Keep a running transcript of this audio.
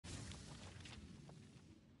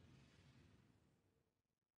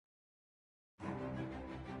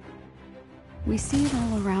We see it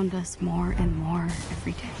all around us more and more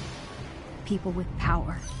every day. People with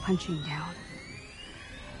power punching down.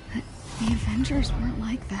 But the Avengers weren't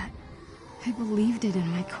like that. I believed it in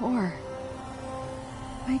my core.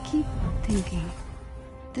 I keep thinking,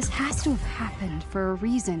 this has to have happened for a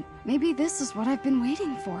reason. Maybe this is what I've been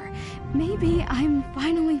waiting for. Maybe I'm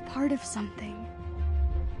finally part of something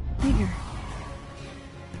bigger.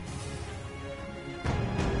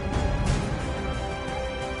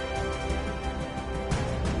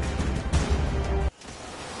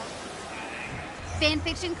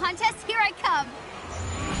 Fanfiction contest, here I come!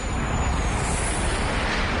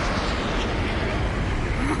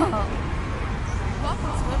 Whoa.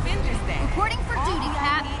 Welcome to Avengers Day. Reporting for duty,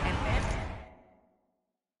 Cap.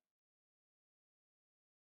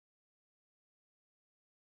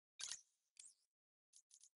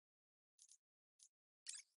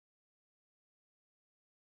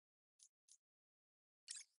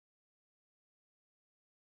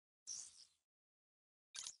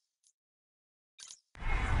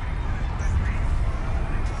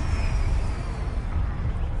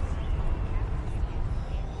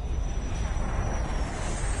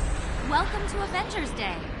 Welcome to Avengers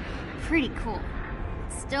Day. Pretty cool.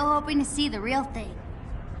 Still hoping to see the real thing.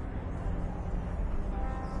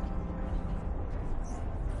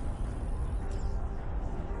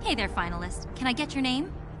 Hey there, finalist. Can I get your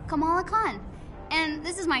name? Kamala Khan. And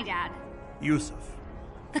this is my dad. Yusuf.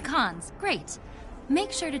 The Khans. Great.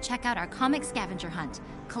 Make sure to check out our comic scavenger hunt.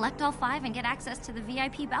 Collect all 5 and get access to the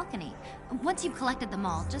VIP balcony. Once you've collected them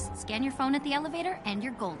all, just scan your phone at the elevator and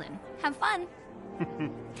you're golden. Have fun.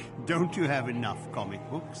 Don't you have enough comic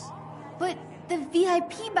books? But the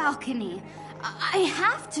VIP balcony, I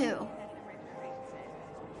have to.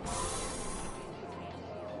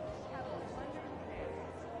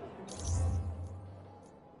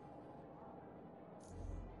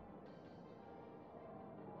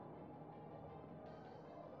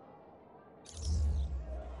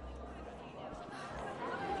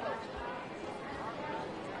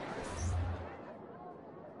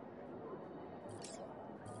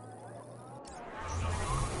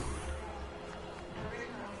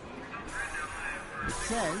 It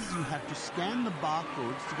says you have to scan the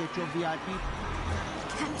barcodes to get your VIP.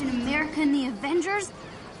 Captain America and the Avengers?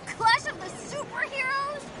 Clash of the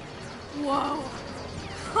Superheroes? Whoa.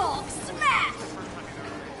 Hulk smash!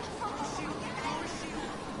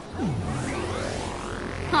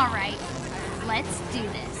 Alright, let's do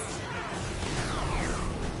this.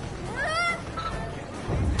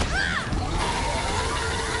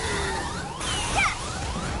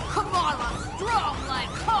 Kamala, strong like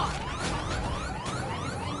Hulk!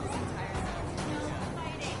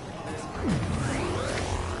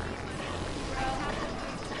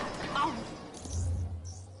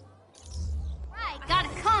 Right, got a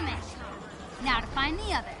comic. Now to find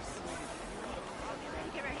the others.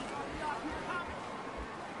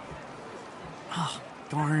 Oh,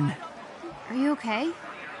 darn. Are you okay?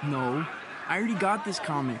 No, I already got this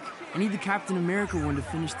comic. I need the Captain America one to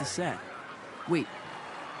finish the set. Wait,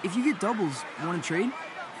 if you get doubles, want to trade?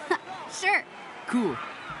 Sure. Cool.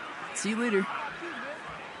 See you later.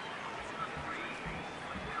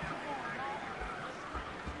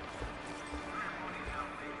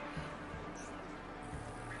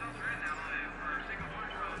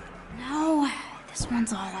 No, this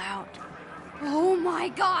one's all out. Oh my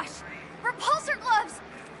gosh! Repulsor gloves!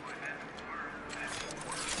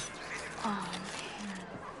 Oh,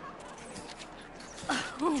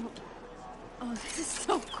 man. Oh, this is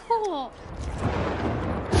so cool.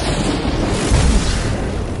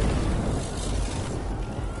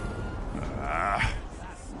 Ah,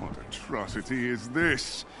 what atrocity is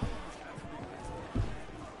this?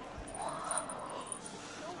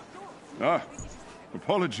 Ah,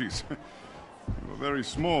 apologies. You are very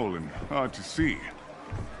small and hard to see.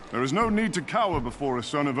 There is no need to cower before a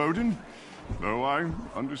son of Odin, though I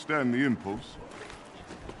understand the impulse.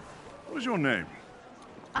 What is your name?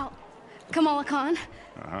 Oh, Kamala Khan.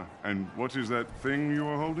 Uh-huh. And what is that thing you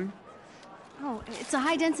are holding? Oh, it's a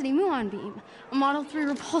high-density muon beam. A Model 3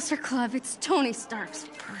 repulsor club. It's Tony Stark's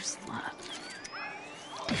first love.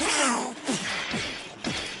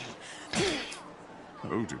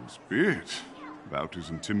 Odin's beard. About as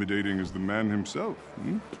intimidating as the man himself,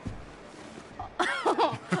 hmm?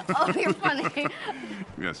 Oh, you're funny.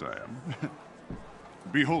 Yes, I am.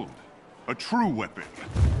 Behold, a true weapon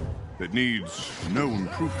that needs no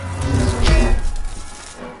improvement.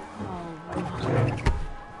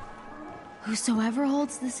 Whosoever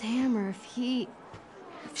holds this hammer, if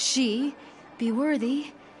she be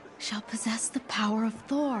worthy, shall possess the power of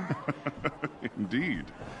Thor.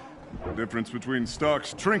 Indeed. The difference between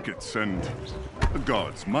Stark's trinkets and the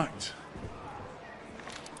god's might.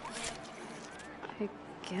 I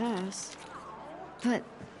guess. But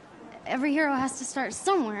every hero has to start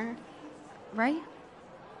somewhere, right?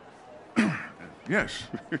 Yes,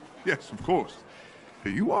 yes, of course.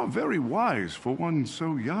 You are very wise for one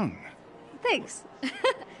so young. Thanks.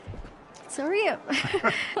 So are you.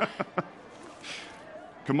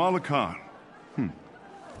 Kamala Khan.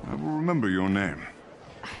 I will remember your name.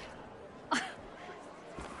 I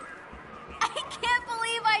can't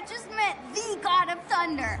believe I just met the God of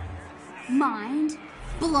Thunder. Mind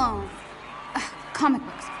blown. Comic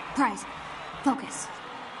books. Prize. Focus.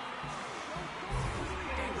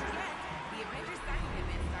 The Avengers signing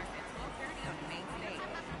event starts at 12:30 on the main stage.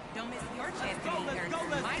 Don't miss your chance to meet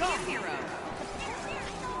Earth's mightiest hero.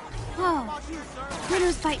 Oh,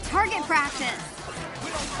 Critters Fight Target practice.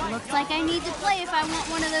 Looks like I need to play if I want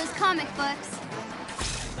one of those comic books.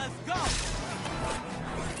 Let's go!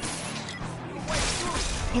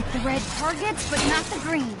 Hit the red targets, but not the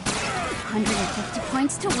green. 150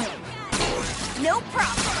 points to win. No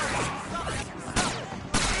problem.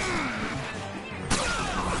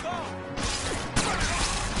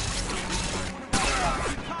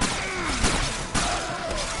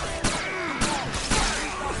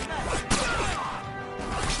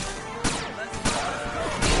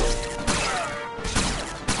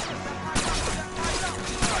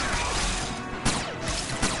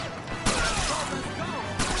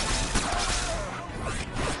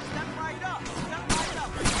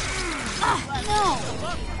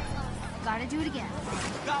 Gotta do it again.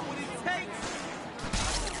 Got what it takes.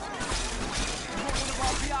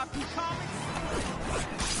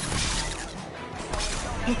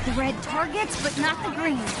 Hit the red targets, but not the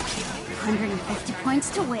green. 150 points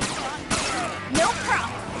to win. No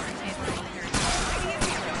problem.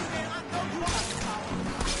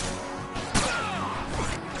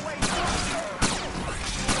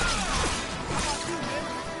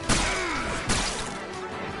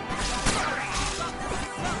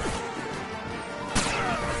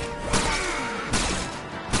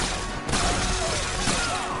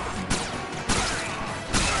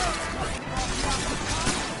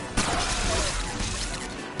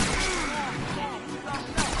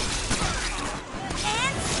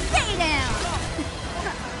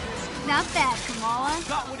 Not bad, Kamala.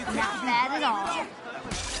 Not bad at all.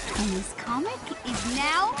 And this comic is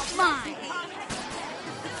now mine.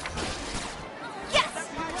 Yes!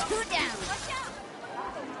 2 down.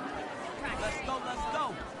 Let's go, let's go.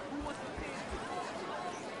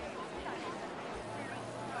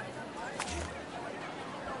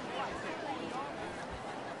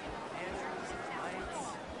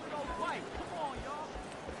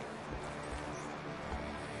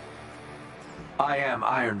 I am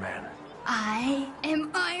Iron Man. I am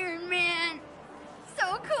Iron Man.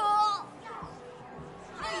 So cool.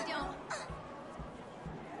 I don't.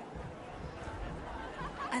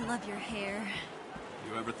 I love your hair.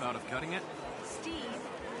 You ever thought of cutting it? Steve.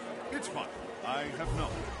 It's fine. I have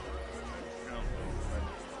not.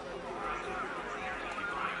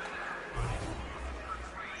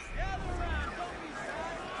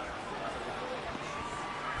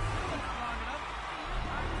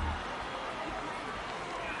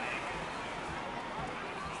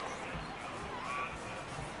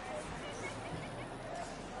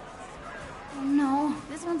 Oh no,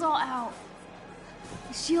 this one's all out.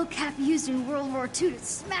 The shield cap used in World War II to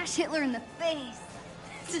smash Hitler in the face.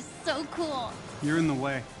 This is so cool. You're in the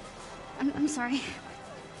way. I'm sorry.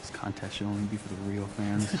 This contest should only be for the real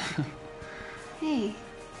fans. Hey,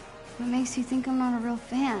 what makes you think I'm not a real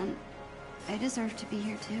fan? I deserve to be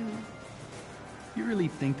here too. You really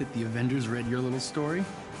think that the Avengers read your little story?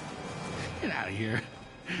 Get out of here.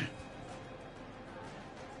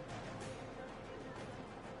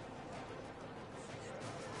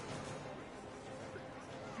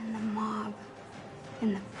 And the mob,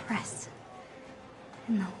 and the press,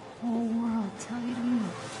 and the whole world tell you to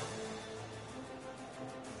move.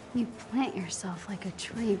 You plant yourself like a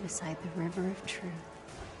tree beside the river of truth,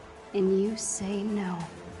 and you say no.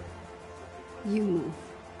 You move.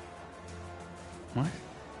 What?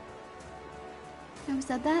 Who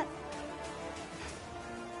said that?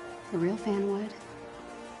 A real fan would.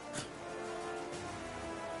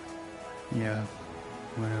 Yeah,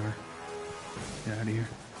 whatever. Get out of here.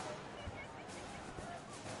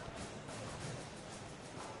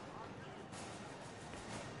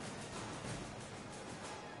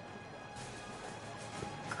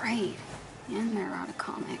 Great. And they're out of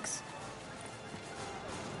comics.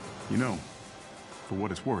 You know, for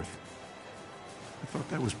what it's worth, I thought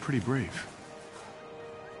that was pretty brave.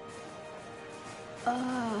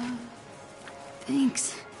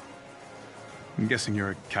 Thanks. I'm guessing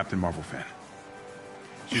you're a Captain Marvel fan.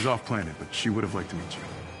 She's off planet, but she would have liked to meet you.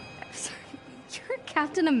 Sorry, you're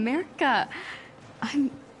Captain America.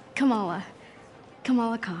 I'm Kamala.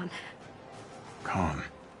 Kamala Khan. Khan.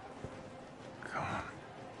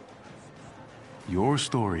 Your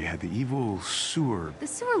story had the evil sewer... The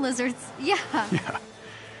sewer lizards, yeah.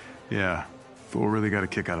 Yeah. Thor really got a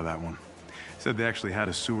kick out of that one. Said they actually had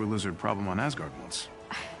a sewer lizard problem on Asgard once.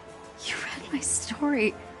 You read my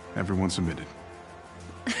story. Everyone submitted.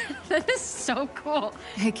 That is so cool.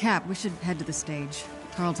 Hey, Cap, we should head to the stage.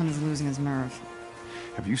 Tarleton is losing his nerve.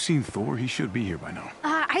 Have you seen Thor? He should be here by now.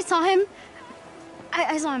 I saw him.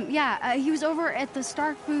 I saw him, yeah. He was over at the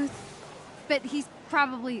Stark booth, but he's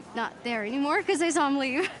probably not there anymore because I saw him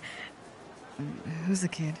leave. Who's the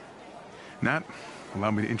kid? Nat,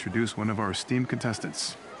 allow me to introduce one of our esteemed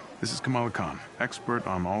contestants. This is Kamala Khan, expert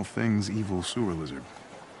on all things evil sewer lizard.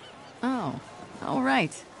 Oh, all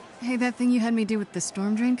right. Hey, that thing you had me do with the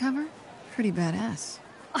storm drain cover? Pretty badass.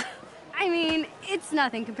 I mean, it's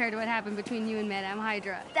nothing compared to what happened between you and Madame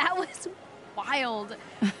Hydra. That was wild.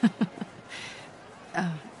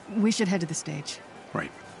 We should head to the stage.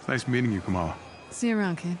 Right. Nice meeting you, Kamala. See you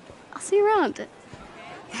around, kid. I'll see you around.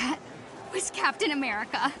 That was Captain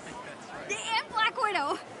America. And Black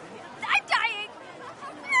Widow. I'm dying.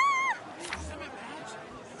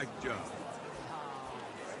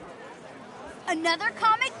 Another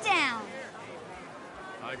comic down.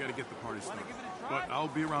 I gotta get the party started. But I'll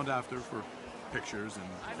be around after for pictures and...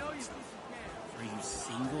 Are you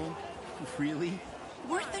single? Really?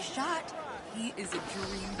 Worth a shot. He is a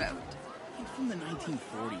dreamboat. He's from the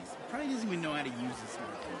 1940s. Probably doesn't even know how to use a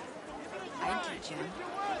smartphone. I teach him.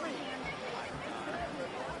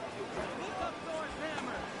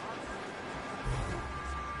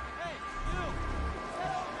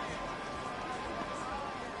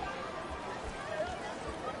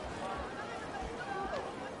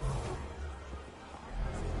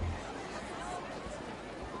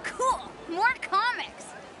 Cool. More comics.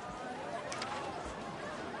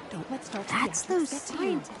 Don't let's start. That's those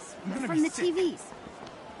scientists from the TVs.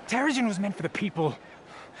 Terrigen was meant for the people,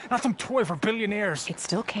 not some toy for billionaires. It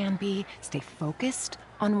still can be. Stay focused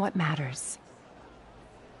on what matters.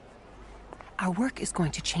 Our work is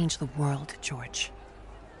going to change the world, George.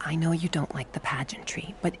 I know you don't like the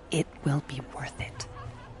pageantry, but it will be worth it.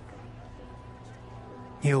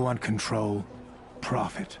 He'll want control,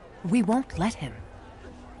 profit. We won't let him.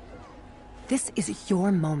 This is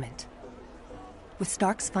your moment. With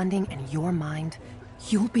Stark's funding and your mind,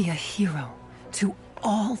 you'll be a hero to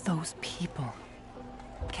all those people.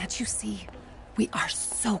 Can't you see? We are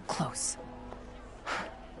so close.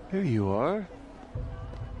 Here you are.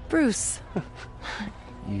 Bruce.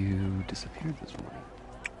 You disappeared this morning.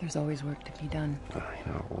 There's always work to be done. I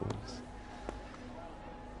know.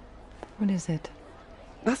 What is it?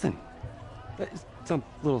 Nothing. It's some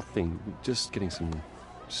little thing. Just getting some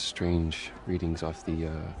strange readings off the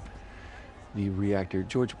reactor.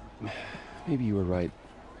 George, maybe you were right.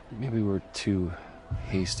 Maybe we were too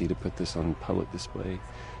hasty to put this on public display.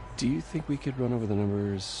 Do you think we could run over the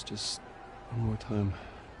numbers just one more time?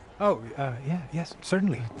 Oh, yes,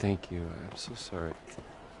 certainly. Thank you. I'm so sorry.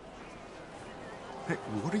 Hey,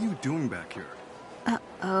 what are you doing back here?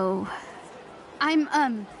 Uh-oh.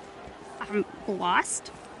 I'm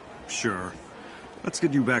lost. Sure. Let's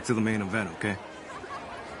get you back to the main event, okay?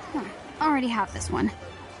 I already have this one.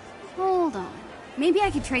 Hold on. Maybe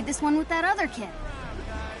I could trade this one with that other kid.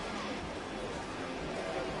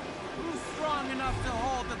 Who's strong enough to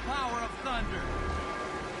hold the power of thunder?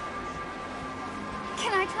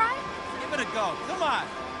 Can I try? Give it a go. Come on.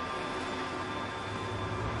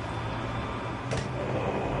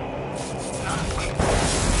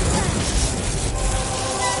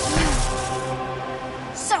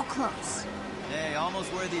 So close. Hey,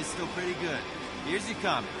 almost worthy is still pretty good. Here's your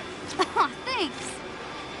comic. Aw, thanks.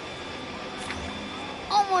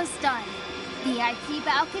 Almost done. VIP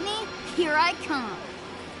balcony, here I come.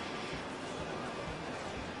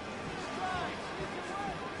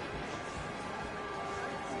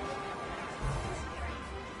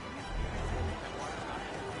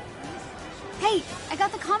 Hey, I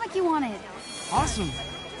got the comic you wanted. Awesome.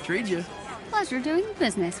 Trade you. Pleasure doing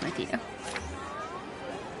business with you.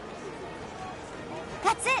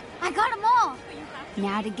 That's it. I got them all.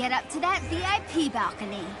 Now to get up to that VIP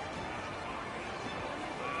balcony.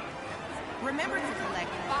 Remember to collect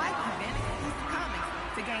 5 event exclusive comics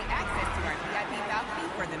to gain access to our VIP balcony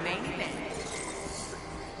for the main event.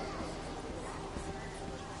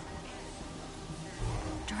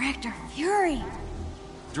 Director Fury.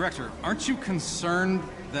 Director, aren't you concerned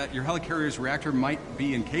that your helicarrier's reactor might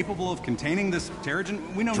be incapable of containing this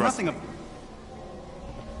Terrigen? We know nothing of...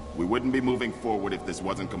 We wouldn't be moving forward if this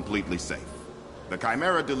wasn't completely safe. The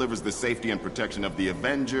Chimera delivers the safety and protection of the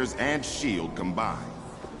Avengers and S.H.I.E.L.D. combined.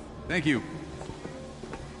 Thank you.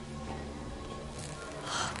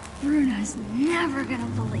 Bruno's never gonna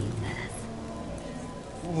believe this.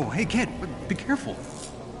 Oh, hey kid, be careful.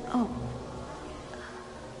 Oh.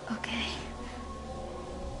 Okay.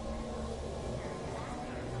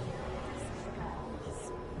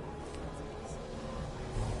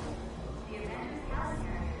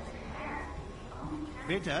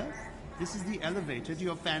 Beta, this is the elevator to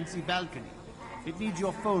your fancy balcony. It needs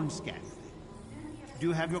your phone scanned. Do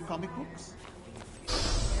you have your comic books?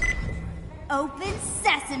 Open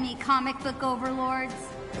sesame, comic book overlords.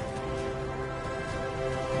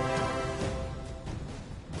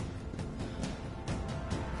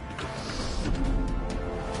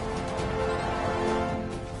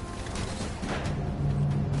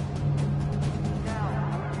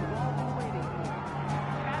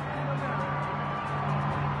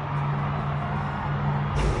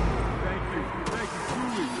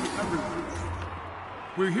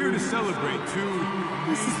 We're here to celebrate two...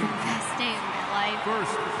 This is the best day of my life.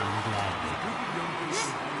 First,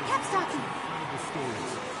 Cap's talking.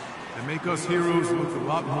 stories that make us heroes look a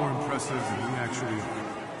lot more impressive than we actually are.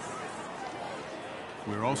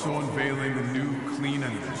 We're also unveiling a new clean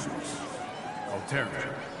energy source called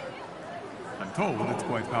Terrigen. I'm told it's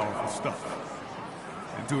quite powerful stuff.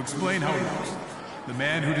 And to explain how it works, the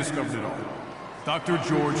man who discovered it all, Dr.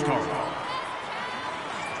 George Tarleton.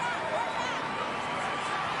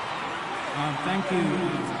 Thank you,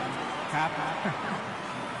 Cap.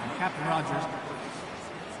 Captain Rogers.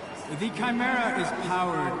 The Chimera is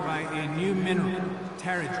powered by a new mineral,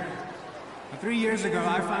 Terrigen. 3 years ago,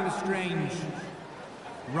 I found a strange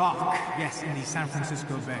rock, yes, in the San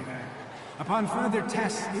Francisco Bay. Upon further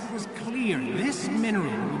tests, it was clear this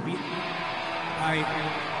mineral would be...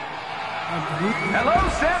 Hello,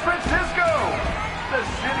 San Francisco! The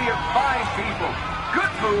city of fine people,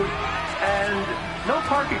 good food, and no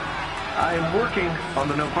parking. I am working on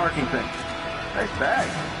the no parking thing. Nice bag.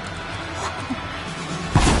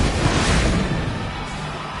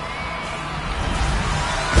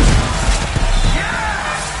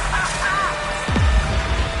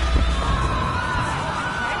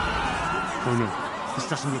 Oh no, this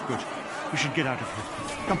doesn't look good. We should get out of here.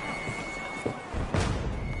 Come.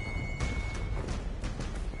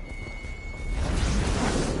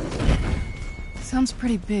 Sounds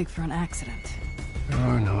pretty big for an accident. There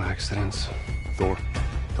are no accidents. Thor,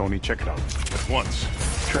 Tony, check it out. At once.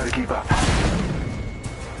 Try to keep up.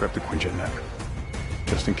 Grab the Quinjet map.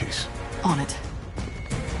 Just in case. On it.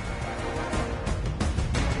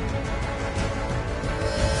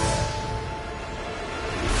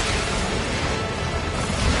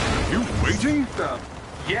 You waiting?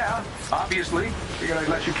 Yeah, obviously. Figured I'd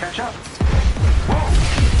let you catch up. Whoa!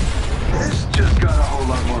 This just got a whole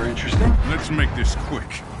lot more interesting. Let's make this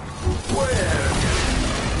quick. Well,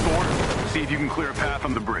 Thor, see if you can clear a path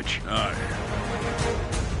on the bridge. Aye.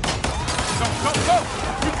 go, go, go!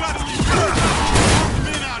 You gotta leave the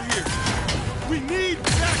men out here. We need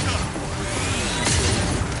backup.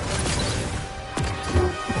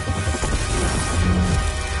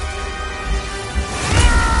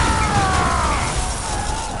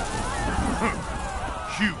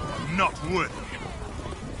 You not worthy.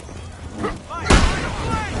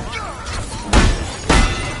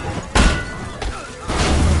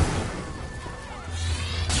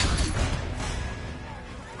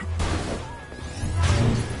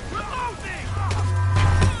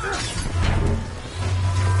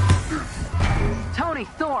 Tony,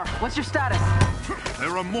 Thor, what's your status?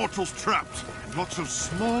 There are mortals trapped. Lots of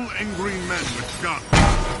small, angry men with guns.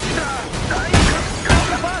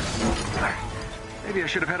 Maybe I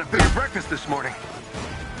should have had a bigger breakfast this morning.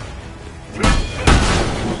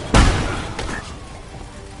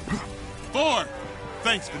 Thor!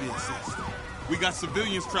 Thanks for the assist. We got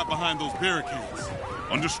civilians trapped behind those barricades.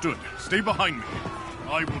 Understood. Stay behind me.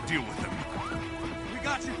 I will deal with them. We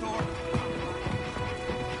got you, Thor.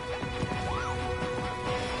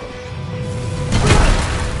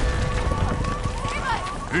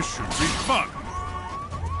 This should be fun.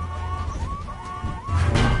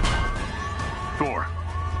 Thor,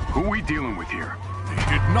 who are we dealing with here? They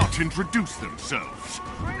did not introduce themselves.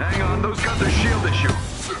 Hang on, those guns are shield issue.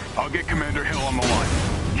 I'll get Commander Hill on the line.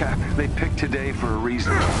 Cap, they picked today for a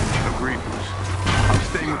reason. Agreed, Bruce. I'm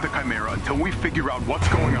staying with the Chimera until we figure out what's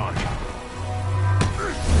going on.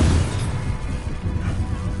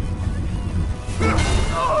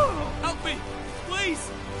 Help me! Please!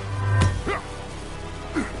 Please!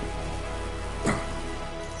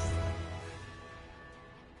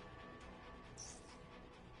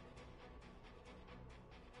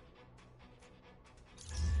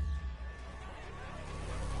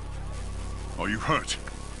 Are you hurt?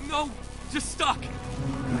 No, just stuck.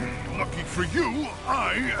 Lucky for you,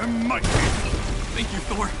 I am mighty. Thank you,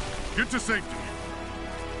 Thor. Get to safety.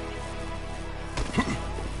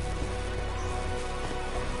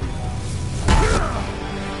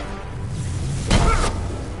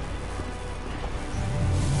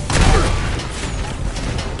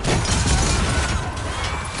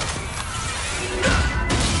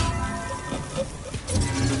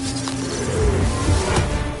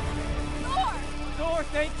 Thor,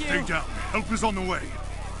 thank you. Stay down. Help is on the way.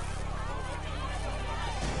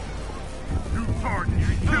 You pardon, you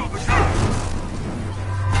killed the guy.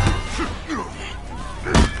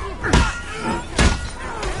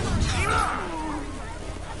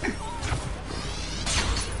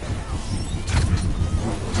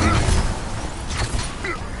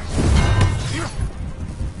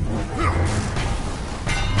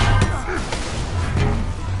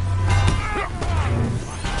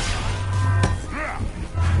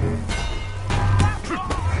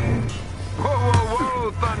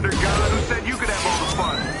 Thunder God, who said you could have all the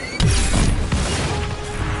fun?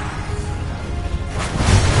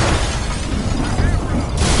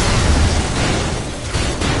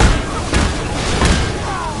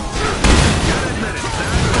 Gotta admit it,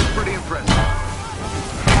 that was pretty impressive.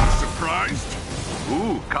 Surprised?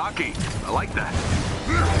 Ooh, cocky. I like that.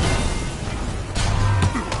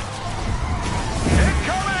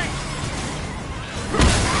 Incoming!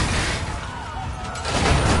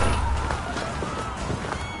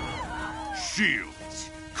 Shields,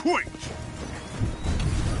 quick!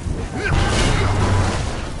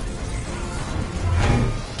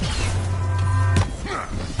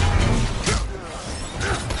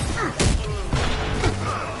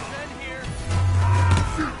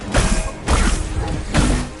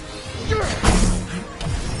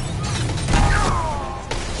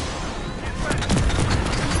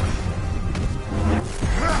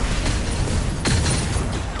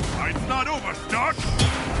 It's not over, Stark!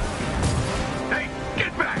 Hey,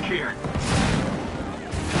 get back here!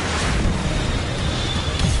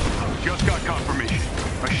 Just got confirmation.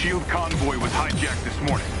 A SHIELD convoy was hijacked this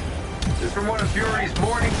morning. This is from one of Fury's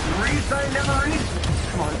morning reads I never read?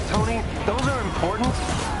 Come on, Tony. Those are important.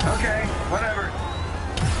 Okay, whatever.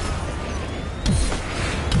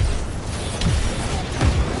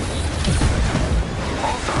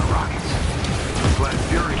 All-star rockets. I'm glad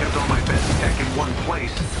Fury kept all my best tech in one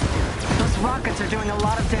place. Those rockets are doing a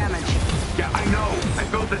lot of damage. Yeah, I know. I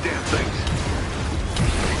built the damn things.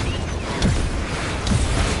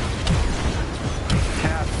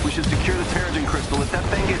 Cap, we should secure the Terrigen crystal if that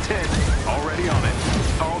thing gets hit. Already on it.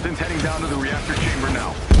 Tarleton's heading down to the reactor chamber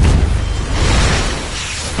now.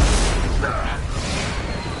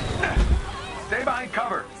 Stay behind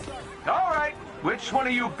cover. All right. Which one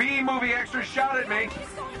of you B-movie extras shot at me?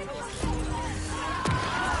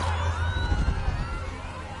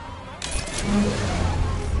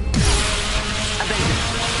 Avengers,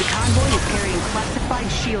 the convoy is carrying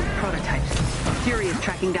classified SHIELD prototypes. Fury is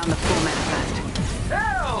tracking down the full manifest.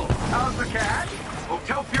 Hell! How's the cat? Oh,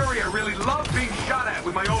 tell Fury I really love being shot at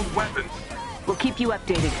with my own weapons. We'll keep you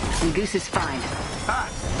updated, and Goose is fine. Ah,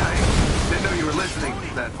 nice. Didn't know you were listening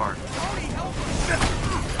to that part.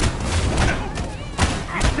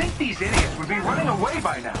 You'd think these idiots would be running away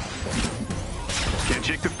by now. Can't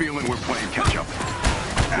shake the feeling we're playing catch-up.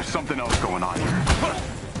 There's something else going on here.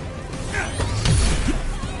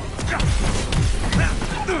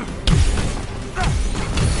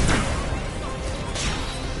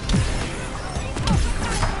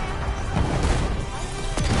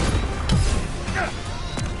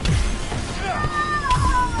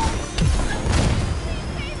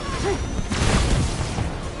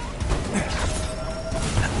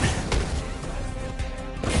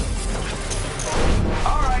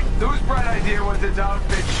 Whose bright idea was it to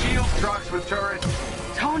outfit SHIELD trucks with turrets?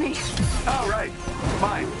 Tony! Oh, right.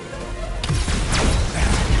 Fine.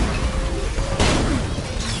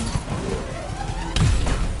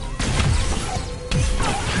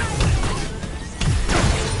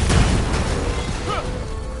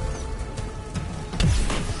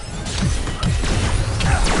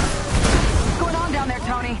 What's going on down there,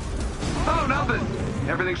 Tony? Oh, nothing.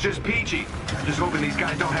 Everything's just peachy. Just hoping these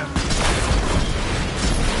guys don't have...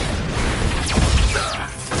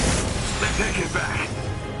 They take it back.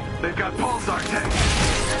 They've got pulsar tech.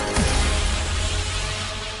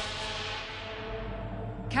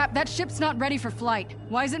 Cap, that ship's not ready for flight.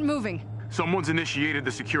 Why is it moving? So Someone's initiated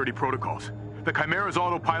the security protocols. The Chimera's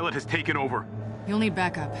autopilot has taken over. You'll need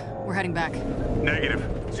backup. We're heading back. Negative.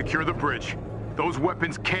 Secure the bridge. Those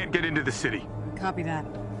weapons can't get into the city. Copy that.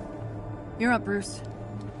 You're up, Bruce.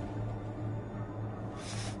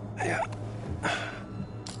 Yeah.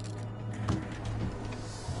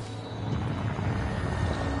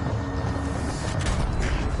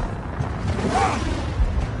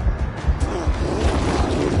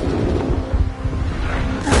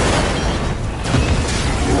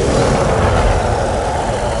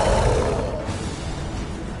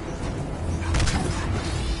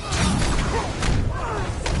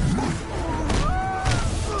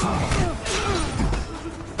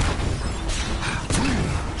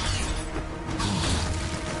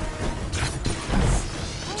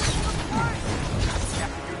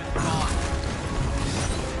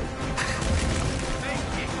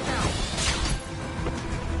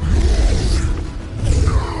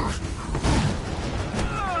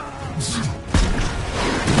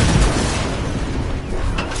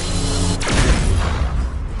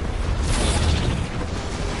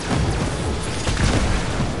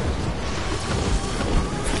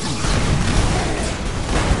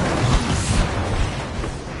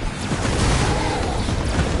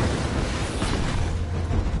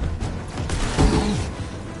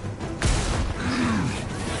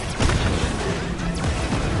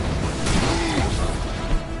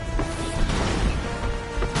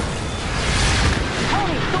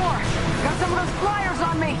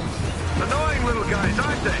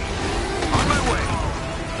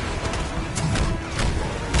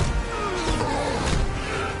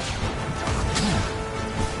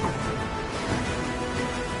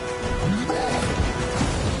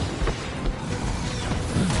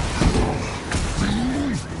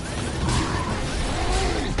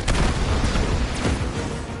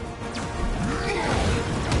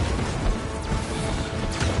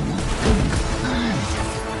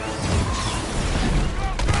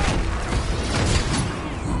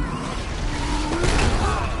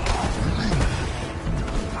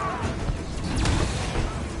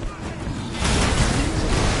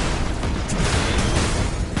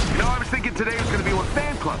 Today was going to be with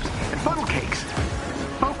fan clubs and funnel cakes.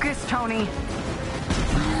 Focus, Tony.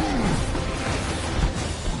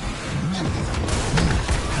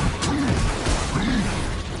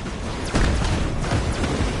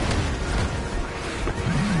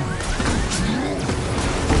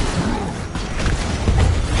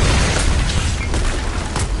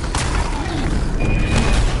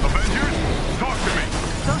 Avengers, talk to me.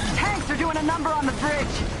 Those tanks are doing a number on the bridge.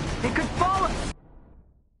 They could fall.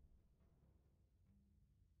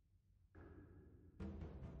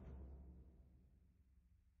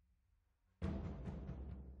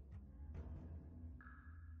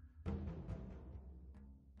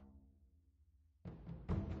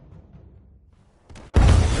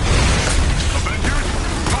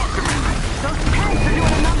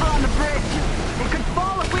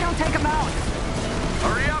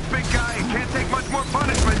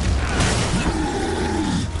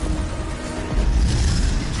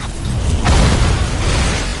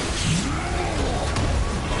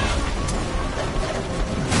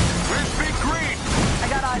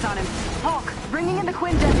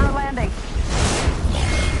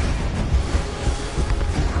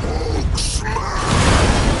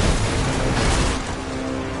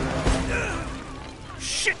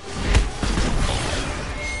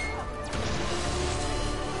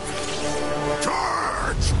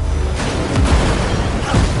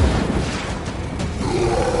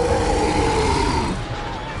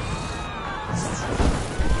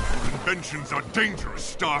 Inventions are dangerous,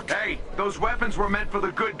 Stark. Hey, those weapons were meant for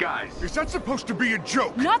the good guys. Is that supposed to be a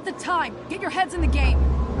joke? Not the time! Get your heads in the game!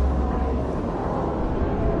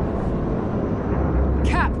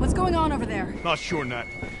 Cap, what's going on over there? Not sure, Nat.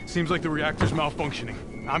 Seems like the reactor's malfunctioning.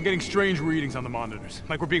 I'm getting strange readings on the monitors,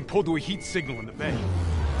 like we're being pulled to a heat signal in the bay.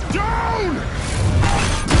 Down!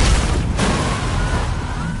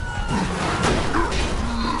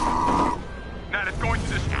 Nat, it's going to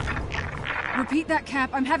this... Repeat that,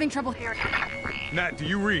 Cap. I'm having trouble hearing. Nat, do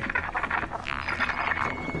you read?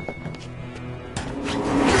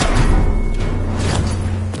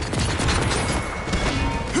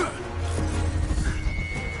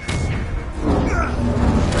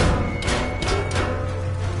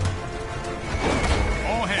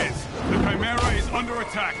 All hands. The Chimera is under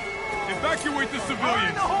attack. Evacuate the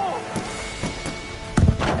civilians.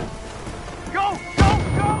 Go! Go!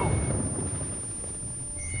 Go!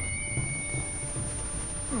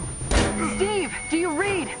 Steve, do you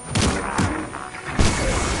read?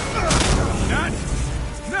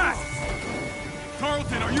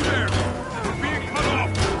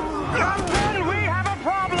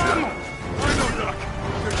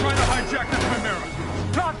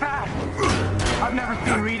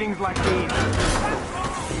 like these.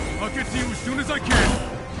 I'll get to you as soon as I can.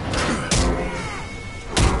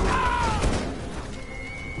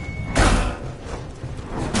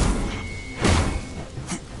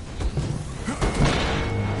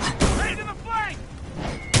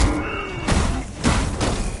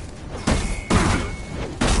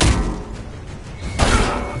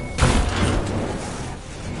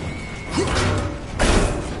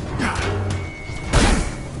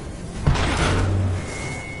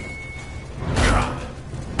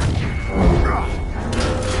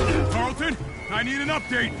 I need an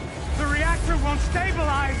update! The reactor won't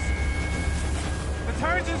stabilize! The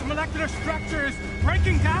turret's molecular structure is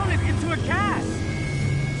breaking down it into a gas!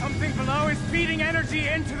 Something below is feeding energy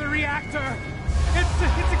into the reactor!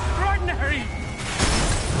 It's extraordinary!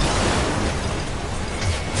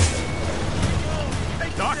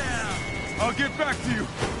 Doc, I'll get back to you!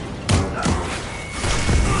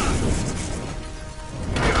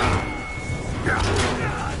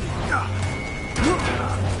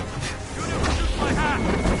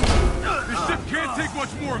 This ship can't take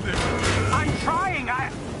much more of this! I'm trying,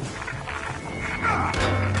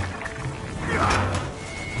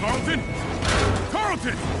 Carlton?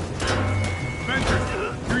 Carlton! Avengers,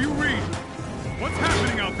 do you read? What's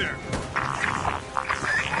happening out there?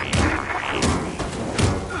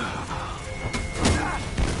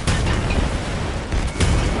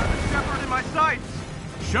 Shepard in my sights!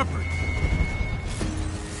 Shepard?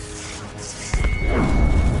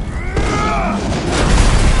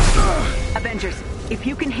 Avengers, if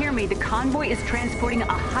you can hear me, the convoy is transporting a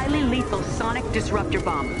highly lethal sonic disruptor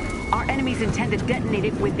bomb. Our enemies intend to detonate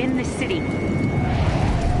it within the city.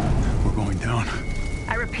 We're going down.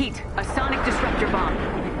 I repeat, a sonic disruptor bomb.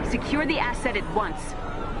 Secure the asset at once.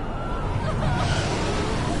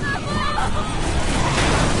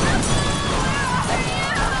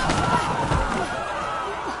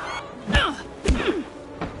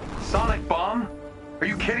 Sonic bomb? Are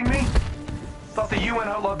you kidding me? Thought the UN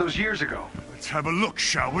outlawed those years ago. Let's have a look,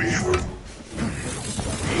 shall we?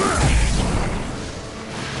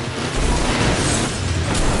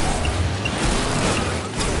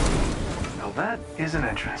 Now that is an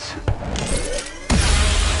entrance.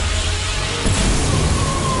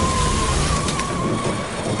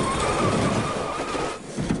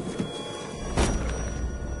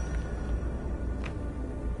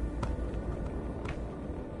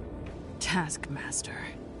 Taskmaster.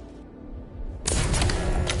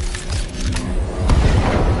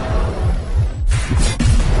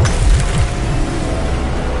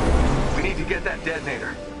 We need to get that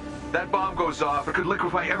detonator. That bomb goes off, it could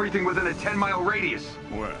liquefy everything within a 10-mile radius.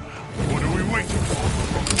 Well, what are we waiting for?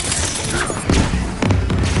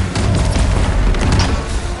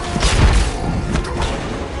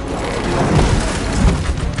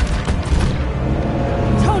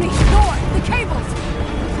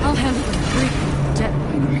 I'll handle the freaking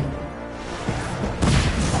detonator.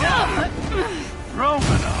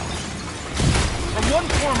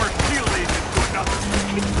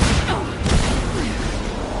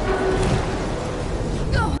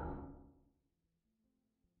 Romano!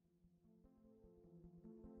 From one former SEAL agent to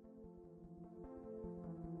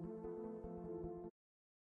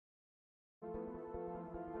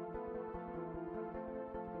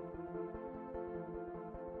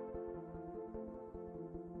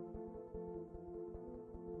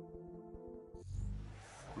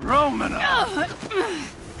Romano!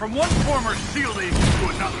 From one former SEAL agent to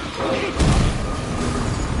another.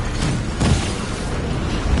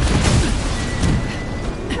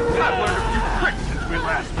 I've learned a few tricks since we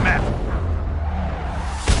last met.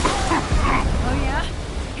 Oh yeah?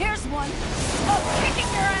 Here's one. Oh, kicking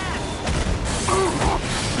your ass!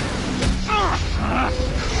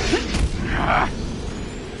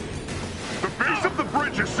 The base of the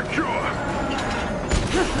bridge is secure.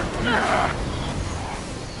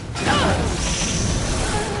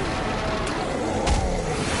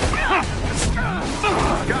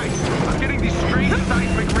 Guys, I'm getting these strange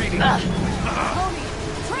seismic readings. Tony,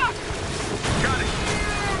 truck! Got it.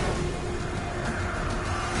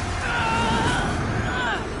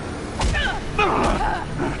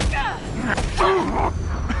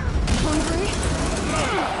 Hungry?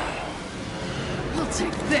 I'll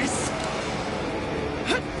take this.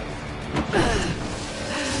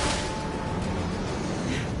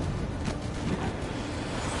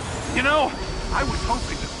 You know, I was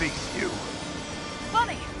hoping to face you.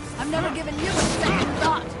 Funny, I've never given you a second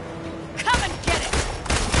thought. Come and get it!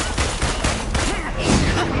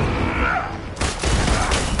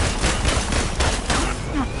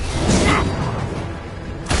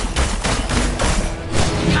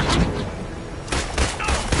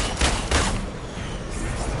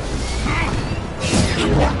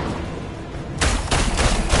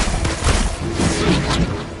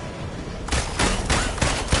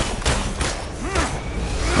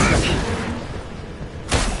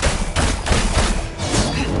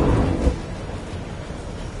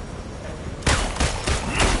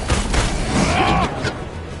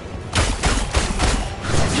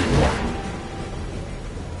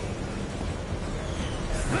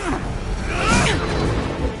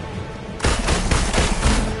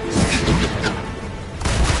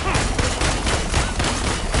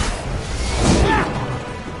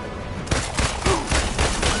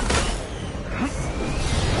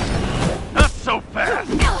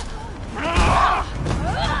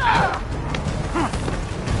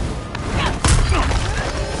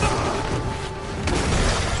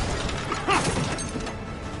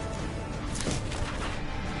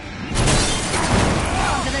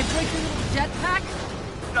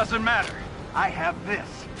 Doesn't matter. I have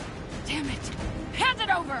this. Damn it! Hand it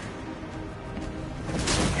over!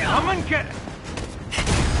 Come and get it!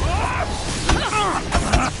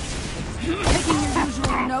 Taking your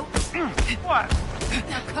usual notes? What?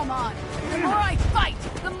 Now come on. The more I fight,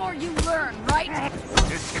 the more you learn, right?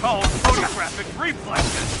 It's called photographic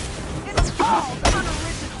reflexes. It's called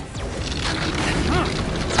unoriginal.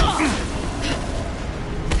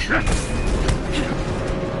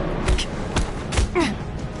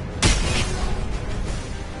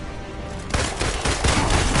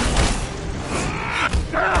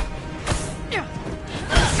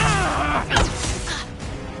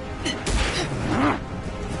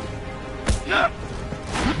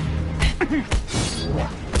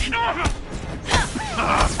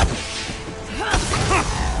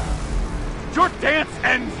 Your dance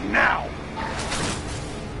ends now!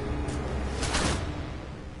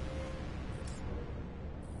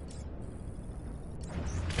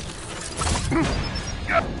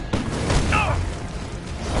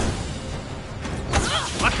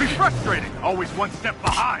 Must be frustrating, always one step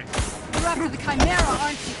behind. You're after the Chimera,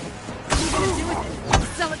 aren't you? What are you gonna do with it?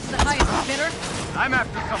 Sell it to the highest bidder? I'm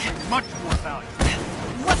after something much more valuable.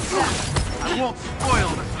 What's that? I won't spoil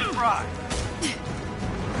the surprise.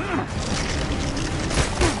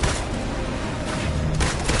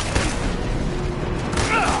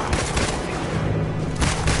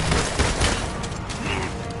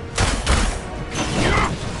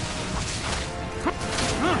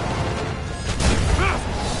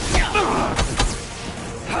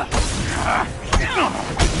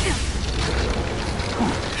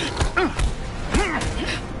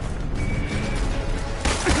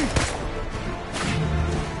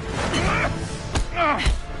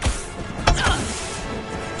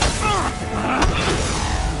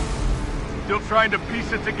 Still trying to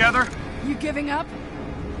piece it together? You giving up?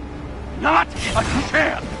 Not a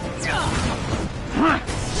chance!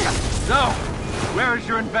 So, where has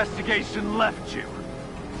your investigation left you?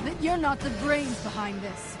 That you're not the brains behind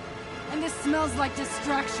this. And this smells like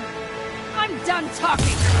distraction. I'm done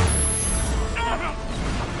talking!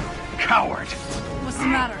 Coward! What's the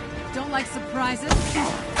matter? Don't like surprises?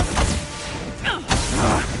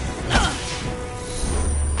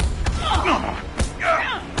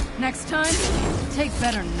 Next time, take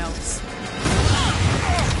better notes.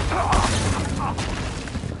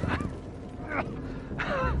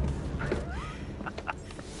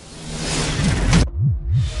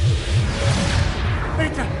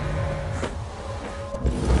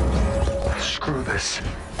 Screw this.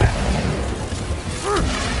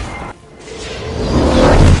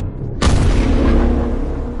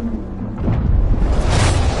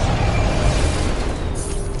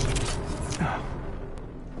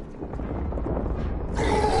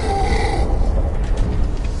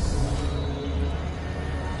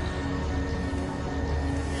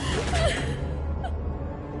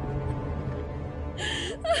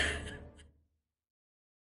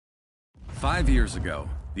 5 years ago,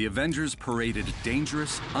 the Avengers paraded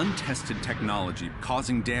dangerous, untested technology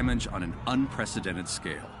causing damage on an unprecedented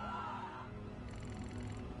scale.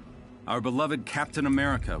 Our beloved Captain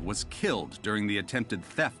America was killed during the attempted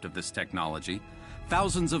theft of this technology.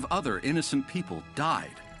 Thousands of other innocent people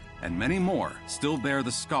died, and many more still bear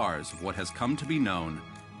the scars of what has come to be known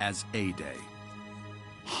as A-Day.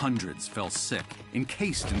 Hundreds fell sick,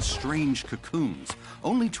 encased in strange cocoons,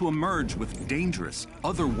 only to emerge with dangerous,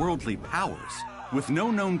 otherworldly powers. With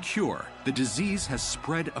no known cure, the disease has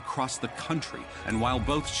spread across the country, and while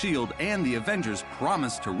both S.H.I.E.L.D. and the Avengers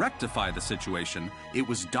promised to rectify the situation, it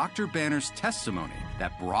was Dr. Banner's testimony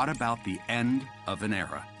that brought about the end of an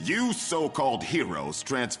era. You so-called heroes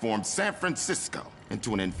transformed San Francisco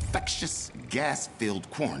into an infectious, gas-filled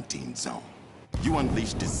quarantine zone. You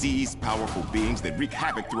unleashed disease-powerful beings that wreak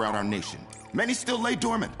havoc throughout our nation. Many still lay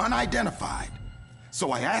dormant, unidentified.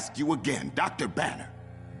 So I ask you again, Dr. Banner,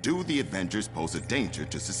 do the Avengers pose a danger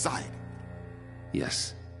to society?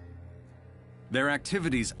 Yes. Their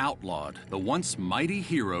activities outlawed, the once mighty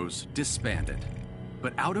heroes disbanded.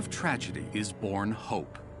 But out of tragedy is born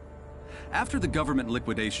hope. After the government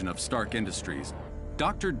liquidation of Stark Industries,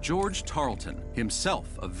 Dr. George Tarleton, himself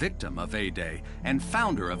a victim of A-Day and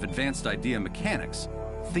founder of Advanced Idea Mechanics,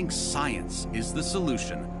 thinks science is the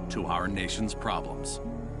solution to our nation's problems.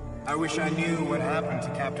 I wish I knew what happened to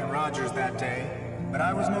Captain Rogers that day, but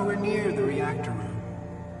I was nowhere near the reactor room.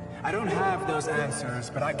 I don't have those answers,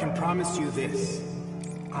 but I can promise you this.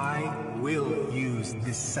 I will use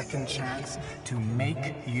this second chance to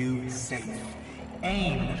make you safe.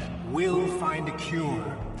 AIM will find a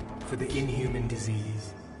cure for the inhuman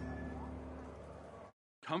disease.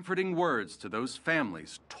 Comforting words to those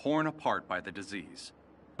families torn apart by the disease.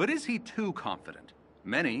 But is he too confident?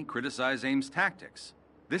 Many criticize AIM's tactics.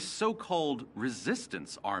 This so-called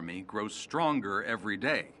resistance army grows stronger every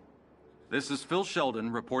day. This is Phil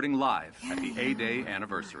Sheldon reporting live at the A-Day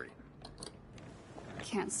anniversary.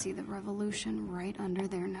 Can't see the revolution right under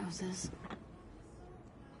their noses.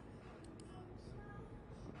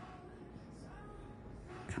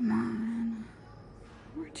 Come on.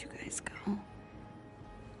 Where'd you guys go?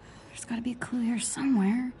 There's gotta be a clue here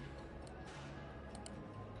somewhere.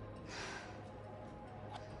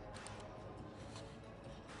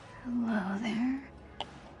 Hello there.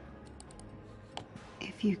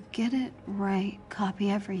 If you get it right,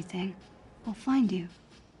 copy everything. We'll find you.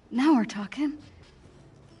 Now we're talking.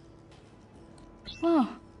 Whoa,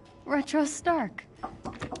 Retro Stark.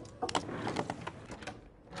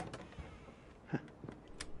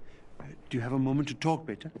 Do you have a moment to talk,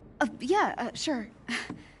 Beta? Yeah, sure.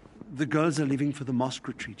 The girls are leaving for the mosque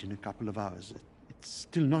retreat in a couple of hours. It's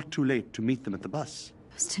still not too late to meet them at the bus.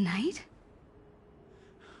 It was tonight?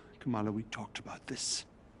 Kamala, we talked about this.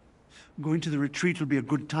 Going to the retreat will be a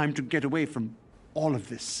good time to get away from all of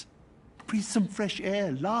this. Breathe some fresh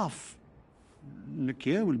air, laugh.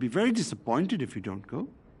 Nakia will be very disappointed if you don't go.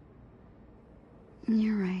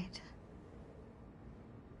 You're right.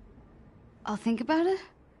 I'll think about it.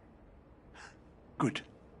 Good.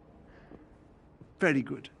 Very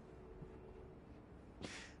good.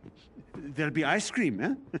 There'll be ice cream,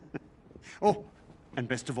 eh? Oh, and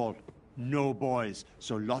best of all, no boys,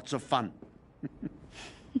 so lots of fun.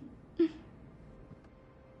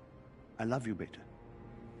 I love you, Beta.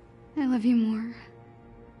 I love you more.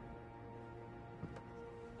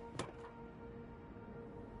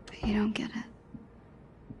 But you don't get it.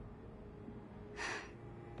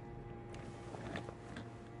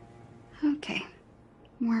 Okay,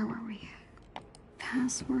 where were we?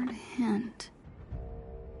 Password hint.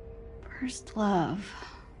 First love.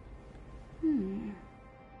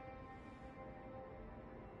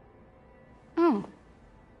 Oh.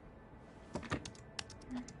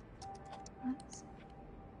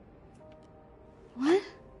 What?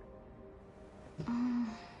 Oh.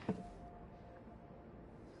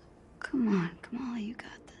 Come on, Kamala, you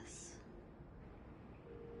got this.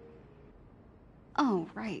 Oh,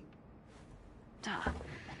 right. Duh.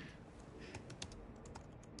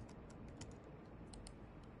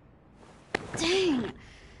 Dang!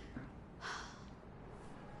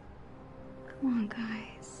 Come on,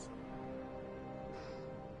 guys.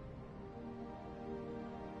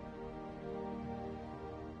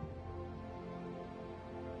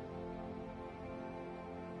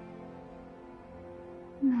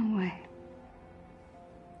 No way.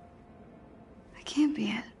 That can't be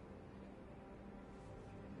it.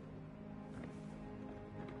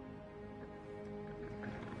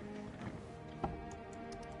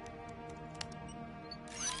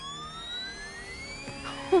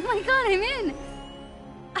 Oh my god, I'm in!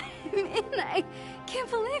 I'm in! I can't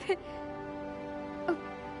believe it! Oh,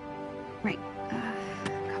 right.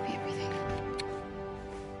 Copy everything.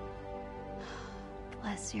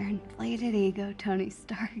 Bless your inflated ego, Tony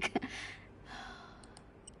Stark.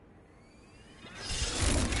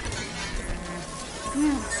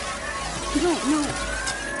 No. No.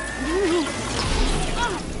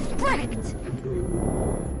 Oh, Brett!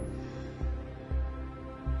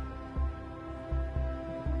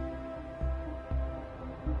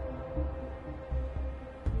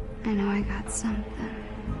 I know I got something.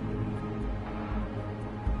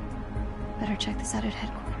 Better check this out at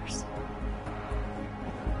headquarters.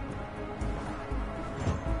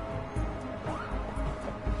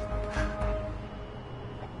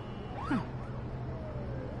 Huh.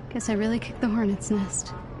 Guess I really kicked the hornet's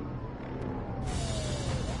nest.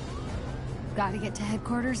 Gotta get to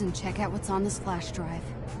headquarters and check out what's on this flash drive.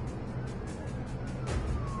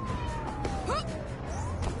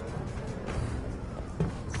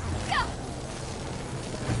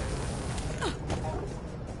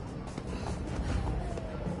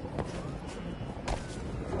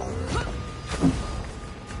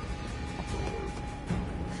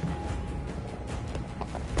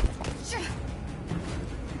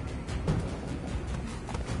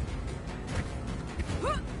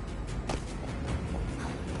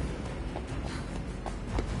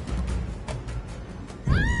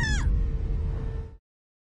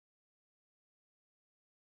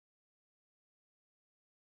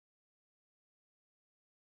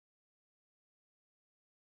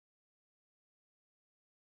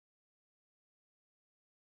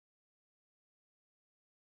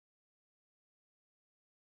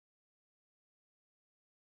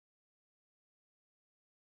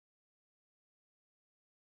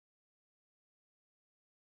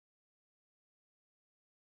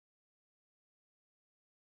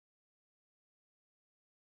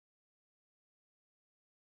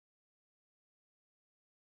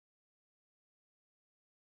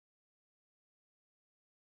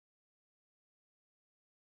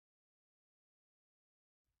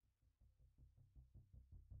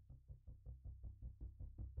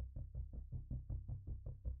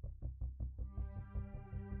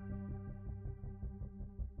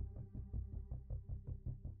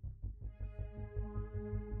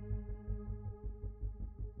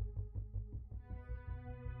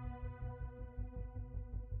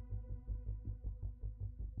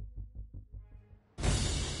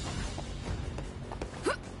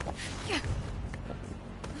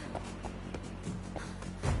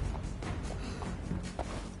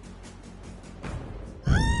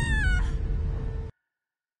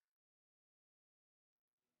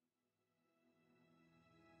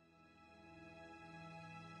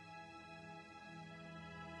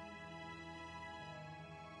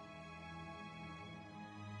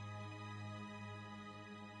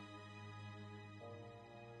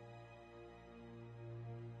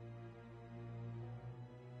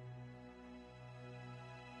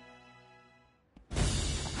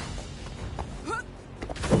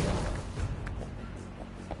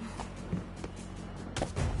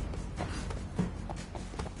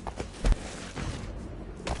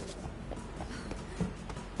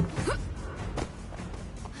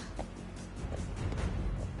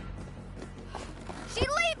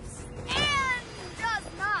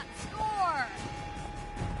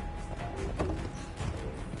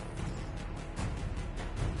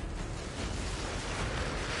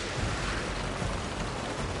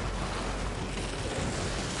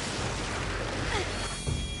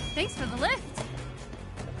 Thanks for the lift.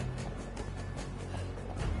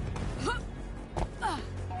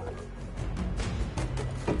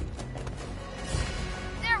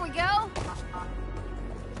 There we go.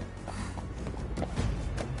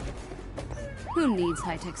 Who needs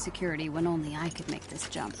high-tech security when only I could make this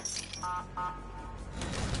jump?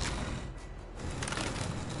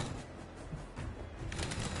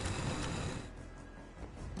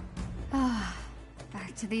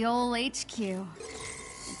 Back to the old HQ.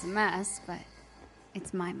 It's a mess, but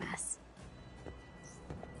it's my mess.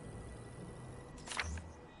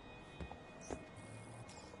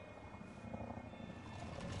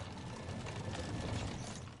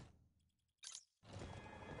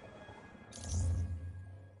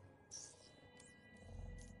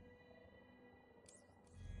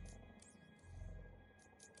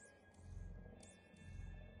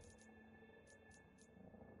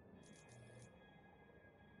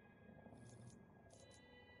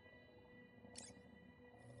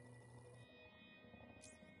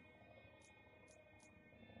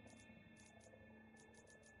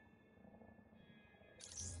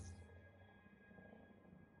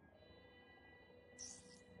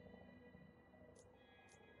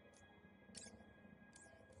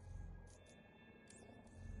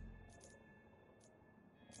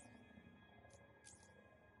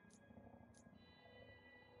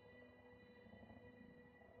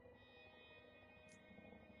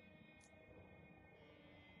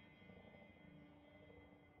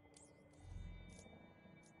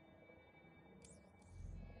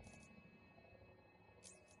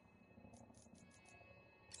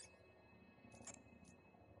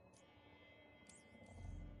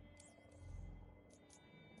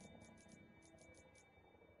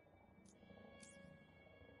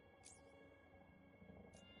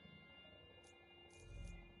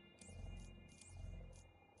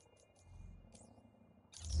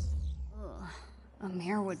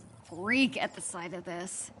 Amir would freak at the sight of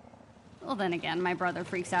this. Well, then again, my brother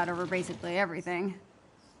freaks out over basically everything.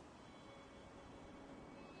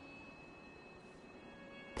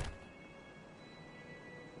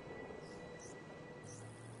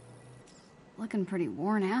 Looking pretty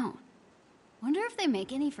worn out. Wonder if they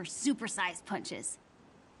make any for supersized punches.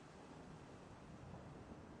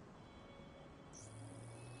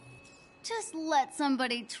 Just let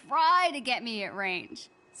somebody try to get me at range.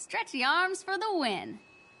 Stretchy arms for the win.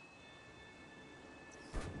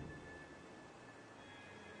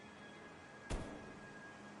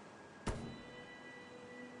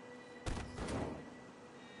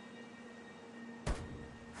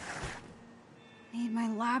 Need my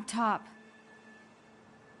laptop.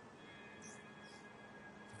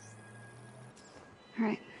 All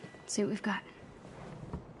right, let's see what we've got.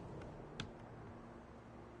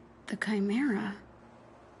 The Chimera?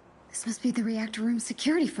 This must be the reactor room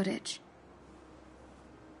security footage.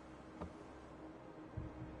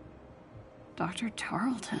 Dr.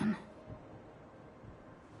 Tarleton.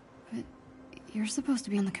 But you're supposed to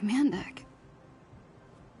be on the command deck.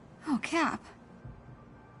 Oh, Cap.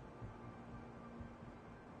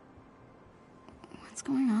 What's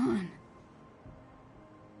going on?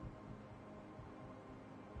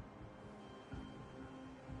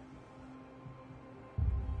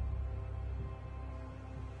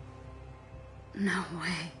 No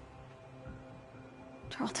way.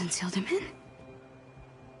 Tarleton sealed him in?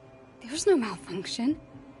 There's no malfunction.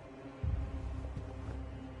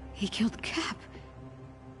 He killed Cap.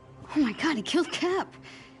 Oh my god, he killed Cap!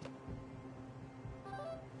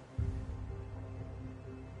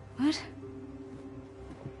 What?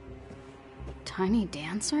 Tiny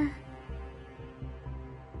dancer?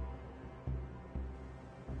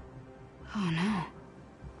 Oh no.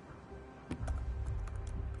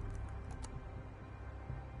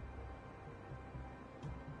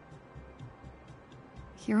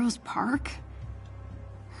 Heroes Park?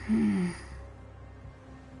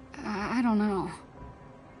 I don't know.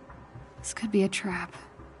 This could be a trap.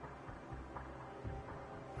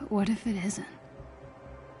 But what if it isn't?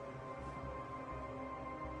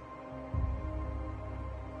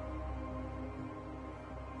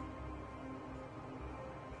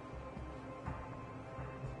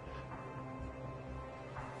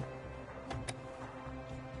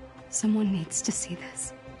 Someone needs to see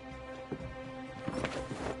this.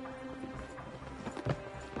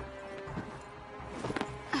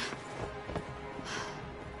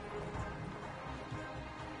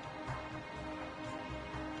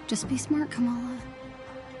 Just be smart, Kamala.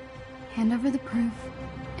 Hand over the proof,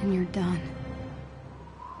 and you're done.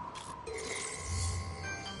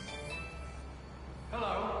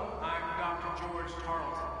 Hello, I'm Dr. George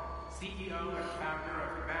Tarleton, CEO and founder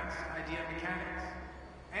of Advanced Idea Mechanics.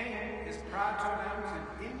 And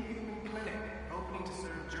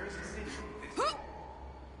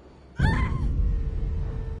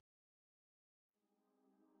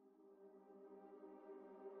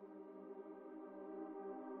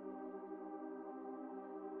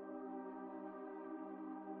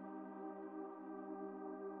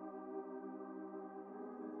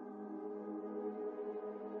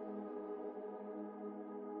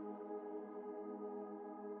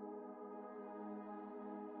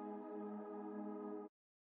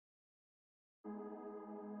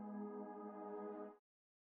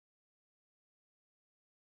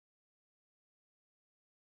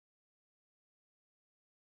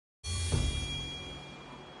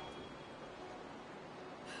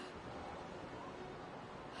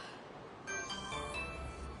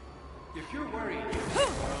If you're worried,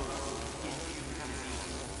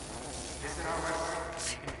 visit our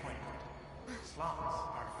website. Make an appointment. Slots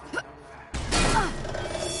are filling up fast.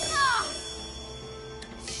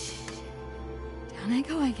 Down I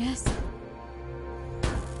go, I guess.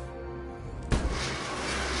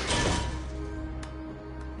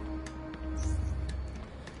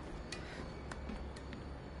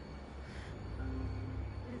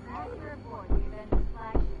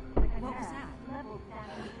 What was that?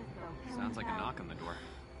 Sounds like a knock on the door.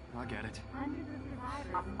 I'll get it.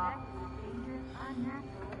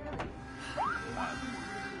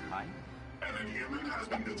 Hi? An inhuman has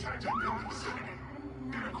been detected in the vicinity.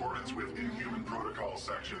 In accordance with Inhuman Protocol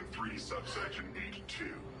Section 3, subsection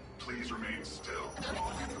H2, please remain still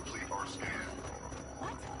while we complete our scan.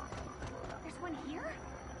 What? There's one here?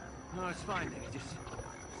 No, it's fine, Nick. Just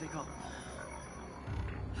stay calm.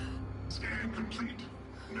 Scan complete.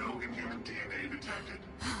 No inhuman DNA detected.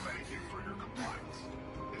 Thank you for your compliance.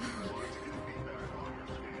 If you would like to get feedback on your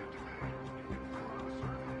scan today, you can call us.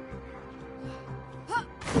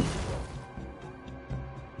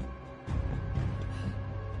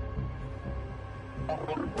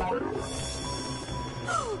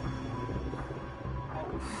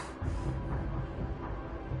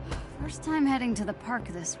 First time heading to the park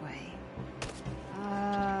this way.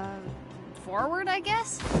 Forward, I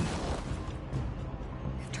guess?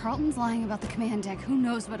 If Tarleton's lying about the command deck, who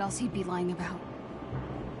knows what else he'd be lying about?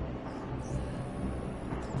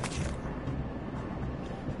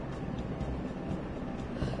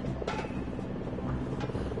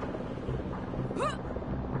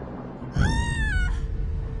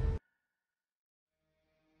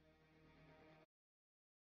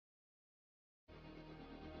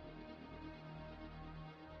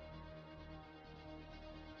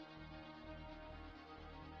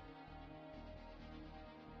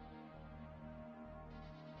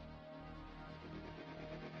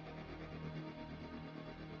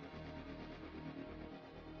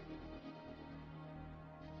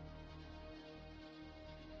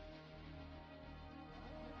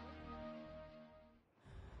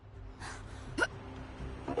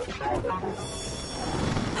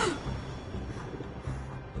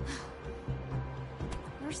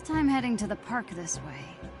 First time heading to the park this way.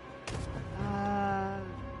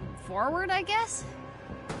 Forward, I guess?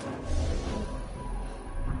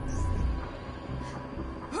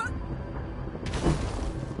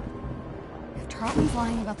 If Tarleton's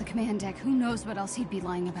lying about the command deck, who knows what else he'd be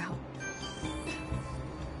lying about?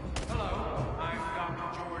 Hello, I'm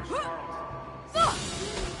Dr. George Tarleton.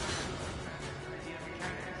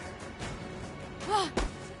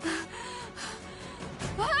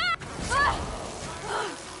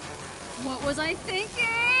 What was I thinking?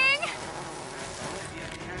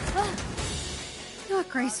 Not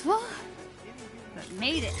graceful, but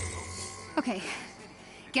made it. Okay,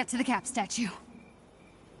 get to the Cap statue.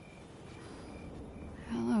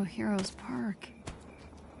 Hello, Heroes Park.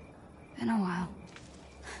 Been a while.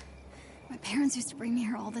 My parents used to bring me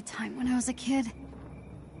here all the time when I was a kid.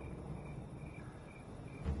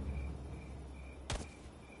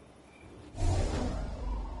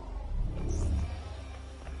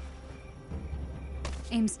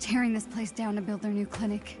 AIM's tearing this place down to build their new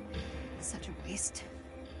clinic. Such a waste.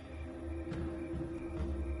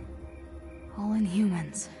 All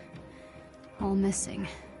Inhumans. All missing.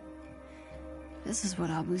 This is what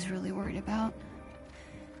Abu's really worried about.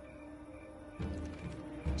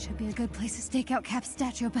 Should be a good place to stake out Cap's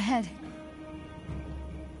statue up ahead.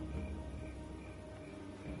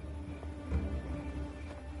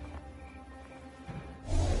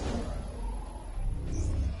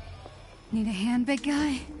 Need a hand, big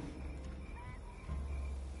guy?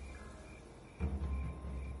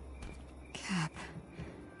 Cap.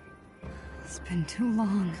 It's been too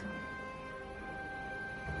long.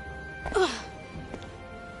 Ugh.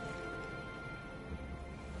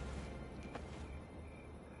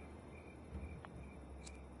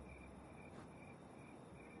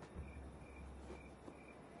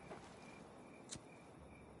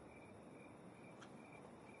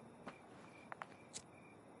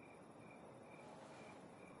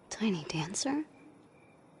 Tiny dancer?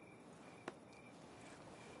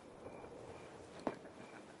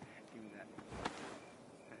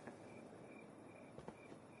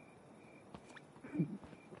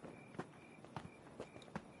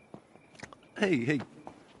 Hey, hey.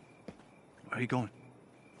 Where are you going?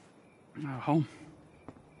 Home.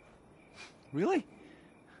 Really?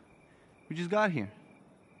 We just got here.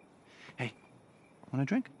 Hey, want a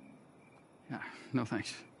drink? Yeah, no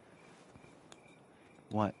thanks.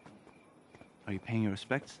 What? Are you paying your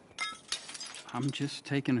respects? I'm just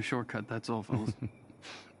taking a shortcut, that's all, fellas.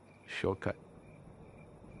 Shortcut.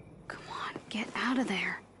 Come on, get out of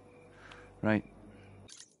there. Right.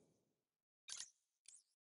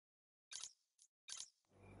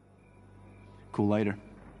 Cool lighter.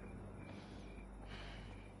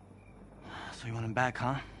 So you want him back,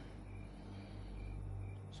 huh?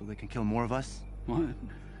 So they can kill more of us? What?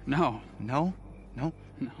 No. No? No?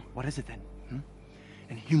 No. What is it then? Hmm?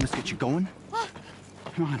 And you must get you going?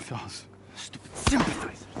 Come on, fellas. Stupid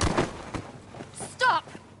sympathizers. Stop!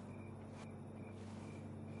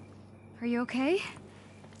 Are you okay?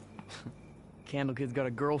 Candle Kid's got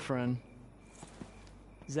a girlfriend.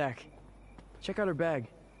 Zach, check out her bag.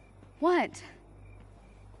 What?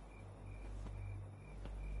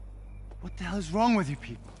 What the hell is wrong with you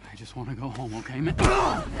people? I just want to go home, okay, man?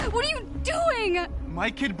 What are you doing?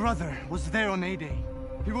 My kid brother was there on A-Day.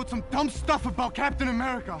 He wrote some dumb stuff about Captain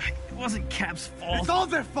America. It wasn't Cap's fault. It's all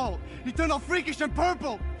their fault. He turned all freakish and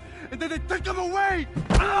purple. And then they took him away.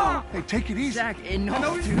 Hey, take it easy. Zach, enough,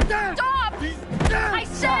 No, he's dude. dead. Stop! He's dead. I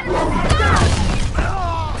said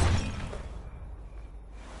stop!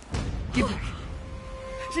 Give her.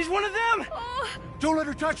 She's one of them. Don't let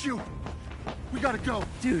her touch you. We gotta go.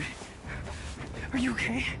 Dude, are you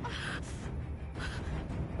okay?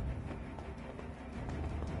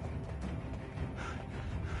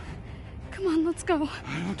 Come on, let's go.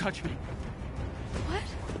 Don't touch me. What?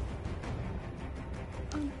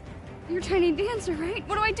 You're tiny dancer, right?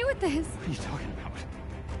 What do I do with this? What are you talking about?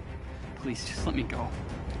 Please, just let me go.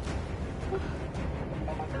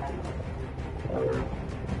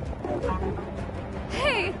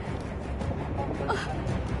 Hey!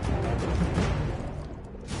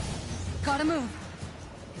 Gotta move.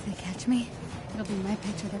 If they catch me, it'll be my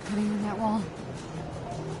picture they're putting on that wall.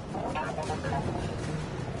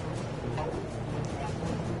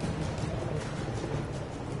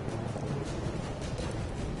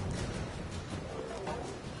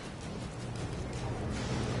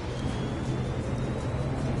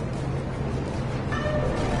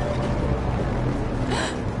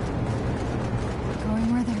 Going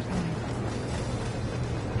where they're going.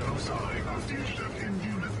 No sign of fugitive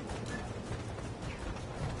inhuman.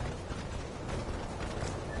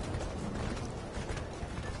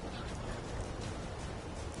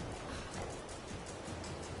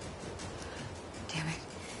 Damn it.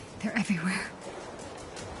 They're everywhere.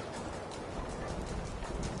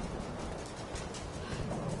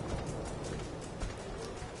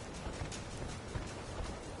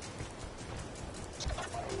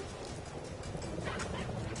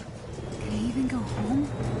 Can I even go home?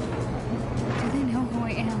 Do they know who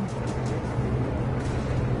I am?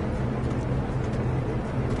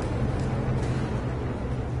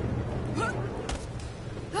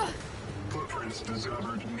 Footprints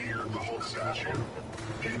discovered near the Hulk statue.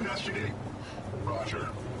 Investigate. Roger.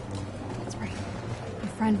 That's right.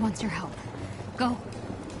 Your friend wants your help. Go.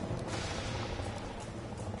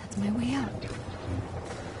 That's my way out.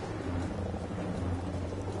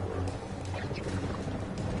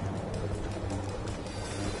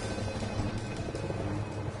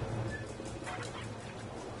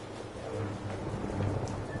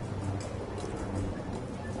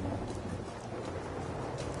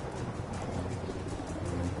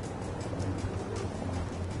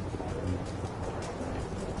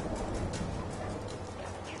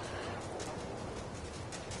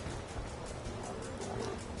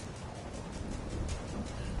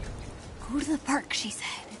 Go to the park, she said.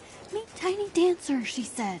 Meet Tiny Dancer, she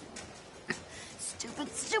said. Stupid,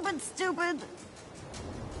 stupid, stupid.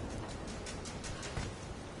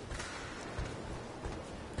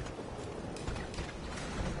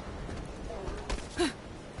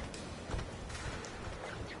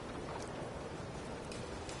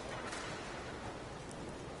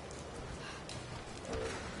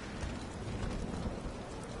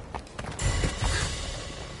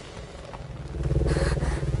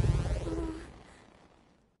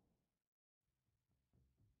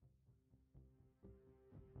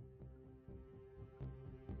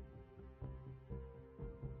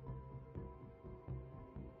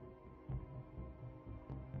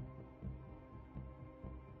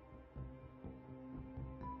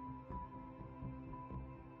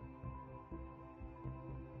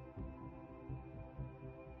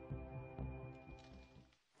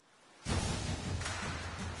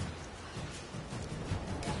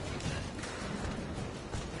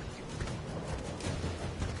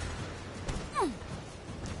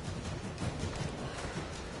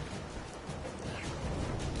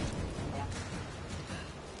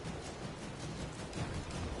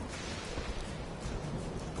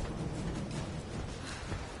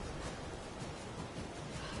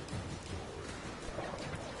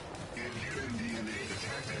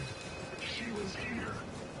 is here.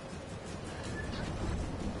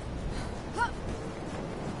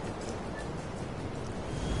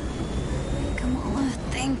 Come on,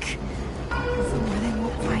 think. Somewhere they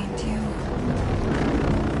won't find you.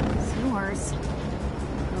 Sewers.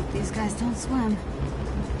 Hope these guys don't swim.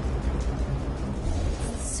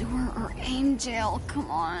 Sewer or Angel, come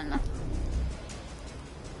on.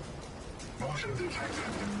 Motion detected.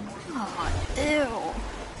 Oh, ew.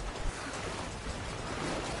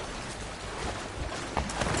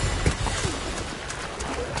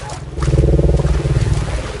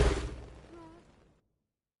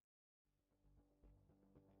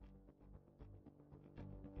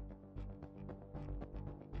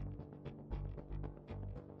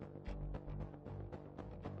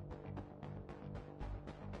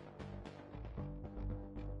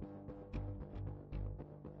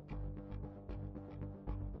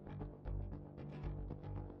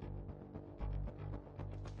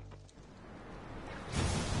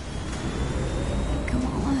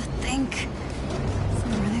 Think.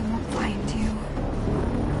 Somewhere they won't find you.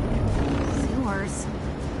 Sewers.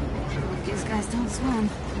 Hope these guys don't swim.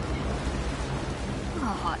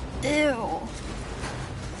 Oh, ew.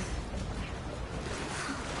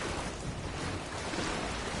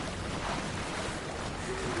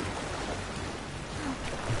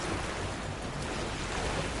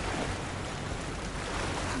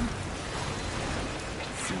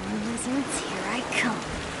 Sewer lizards, here I come.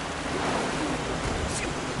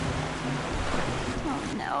 Oh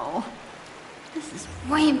no. This is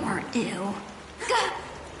way more ew.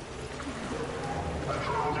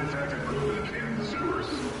 Patrol detected movement in the sewers.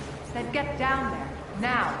 Then get down there,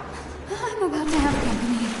 now. I'm about to have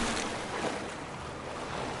company.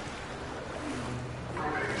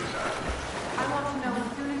 I want to know as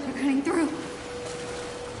soon as They're cutting through.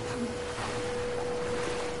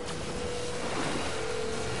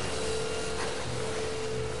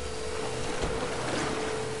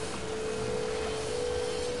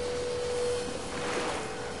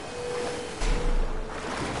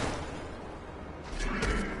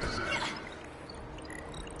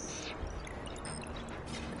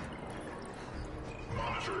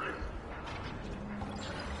 Monitoring.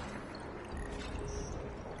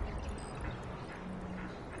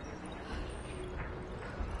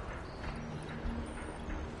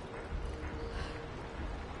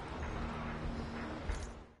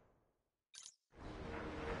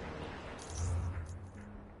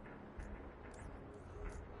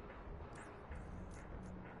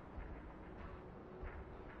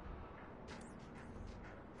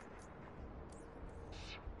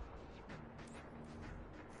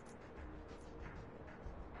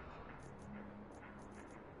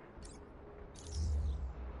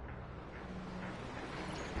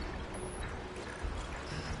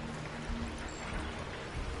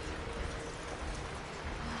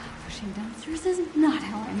 Pushing downstairs is not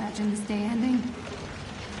how I imagined this day ending.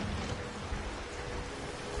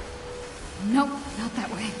 Nope, not that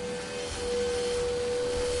way.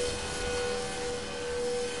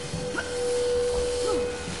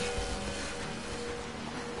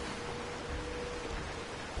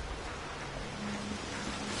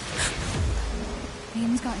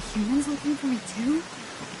 Name's got humans looking for me too?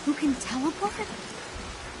 Who can teleport?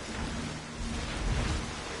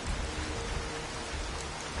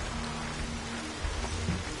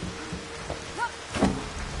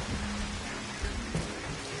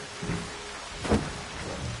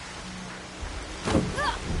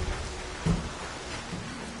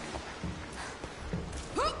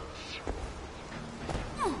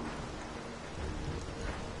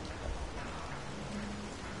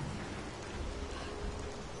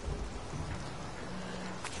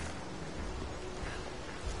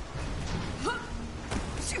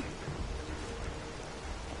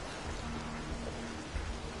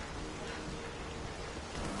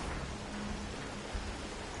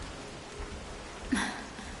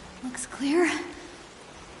 Looks clear.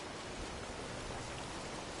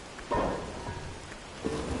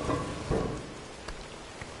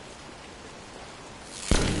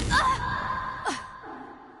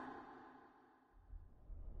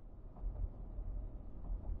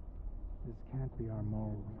 This can't be our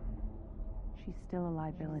mole. She's still a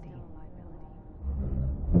liability.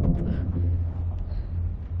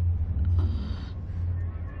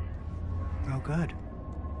 Oh, good.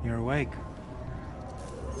 You're awake.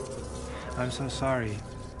 I'm so sorry.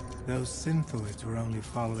 Those synthoids were only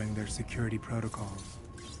following their security protocols.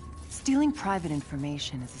 Stealing private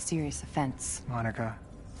information is a serious offense. Monica,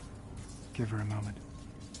 give her a moment.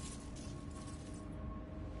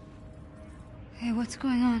 Hey, what's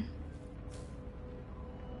going on?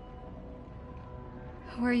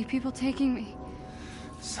 Where are you people taking me?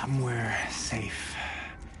 Somewhere safe.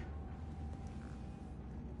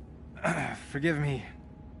 Forgive me.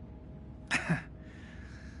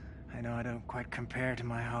 I know I don't quite compare to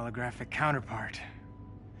my holographic counterpart.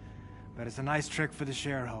 But it's a nice trick for the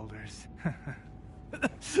shareholders.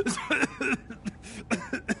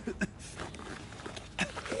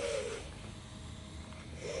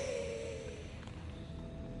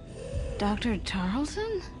 Dr.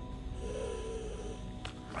 Tarleton?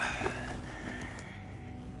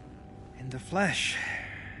 In the flesh.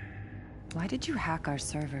 Why did you hack our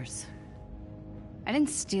servers? I didn't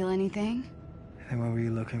steal anything. And what were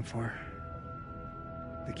you looking for?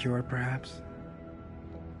 The cure, perhaps?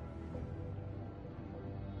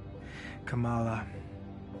 Kamala,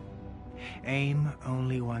 AIM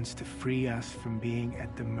only wants to free us from being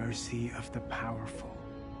at the mercy of the powerful.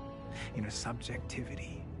 You know,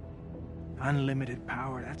 subjectivity. Unlimited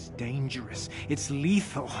power, that's dangerous. It's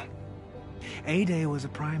lethal. A-Day was a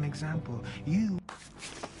prime example. You...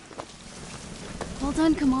 Well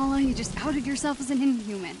done, Kamala. You just outed yourself as an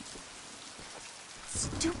inhuman.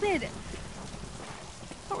 Stupid.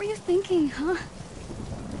 What were you thinking, huh?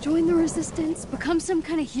 Join the Resistance? Become some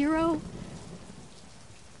kind of hero?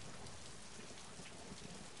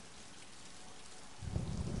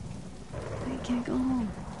 I can't go home.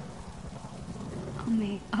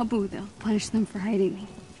 Abu, they'll punish them for hiding me.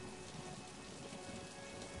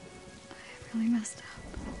 I really messed up.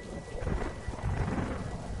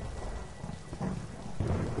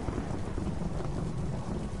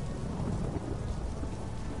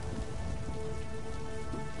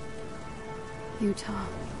 Utah.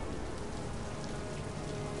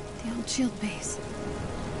 The old shield base.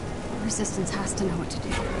 The Resistance has to know what to do.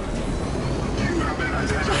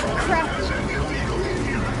 Crap!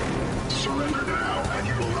 Surrender now, and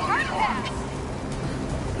you will not be harmed.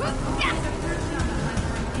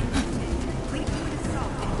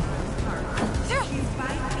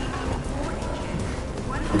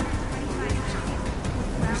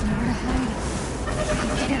 There's nowhere to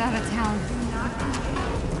hide. Get out of town.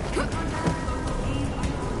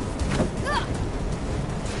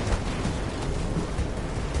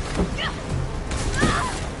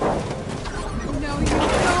 No, you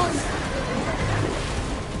don't.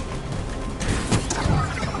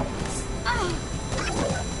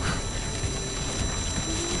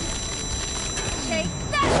 Shake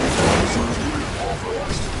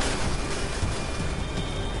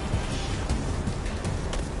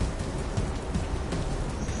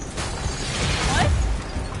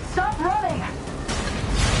Stop running!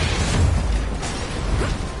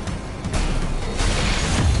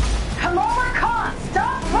 Kamala Khan,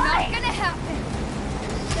 stop running! Not gonna happen.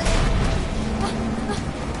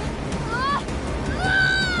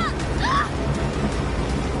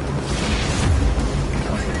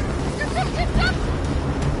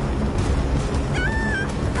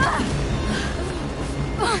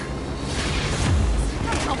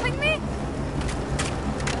 Helping me?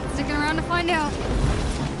 Sticking around to find out.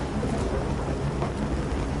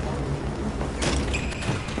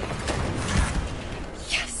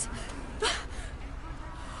 Yes.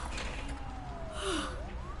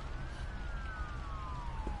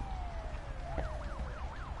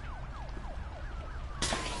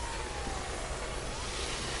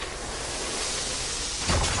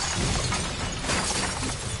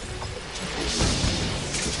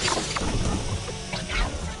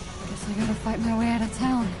 Guess I gotta fight my way out of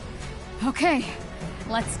town. Okay,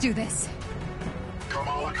 let's do this.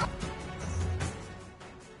 Kamala,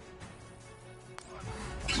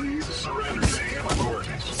 please surrender to AIM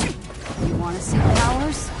authorities. You wanna see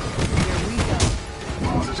powers? Here we go.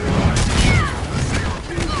 Positive ionization. Zero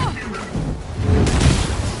is inhuman.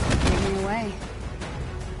 Give me away.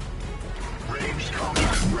 Ranged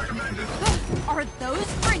combat recommended. Are those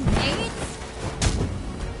grenades?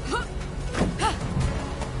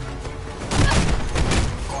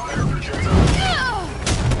 Fire projectile.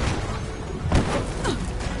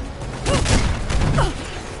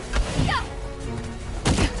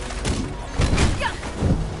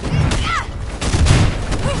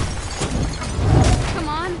 Come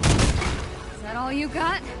on. Is that all you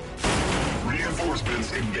got?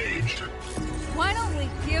 Reinforcements engaged. Why don't we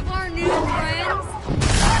give our new friends...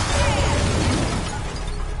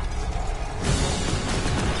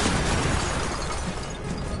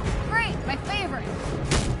 Great, my favorite.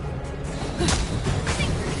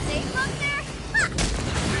 Think you're safe up there?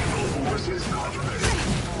 Single force is not permitted.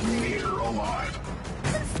 We need her alive.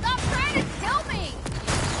 Then stop trying to kill me!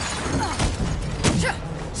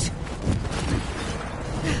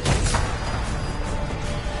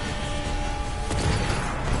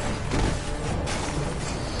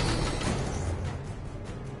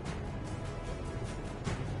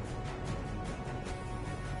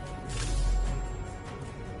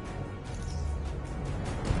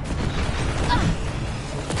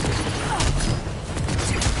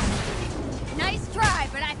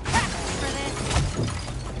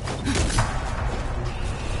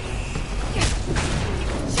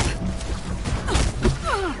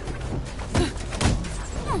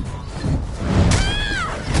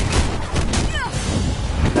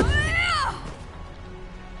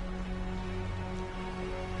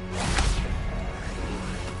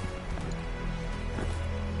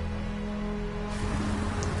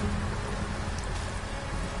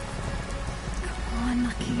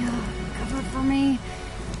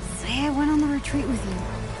 retreat with you.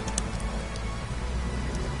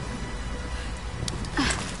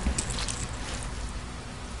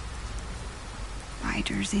 Bye,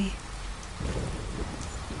 Jersey.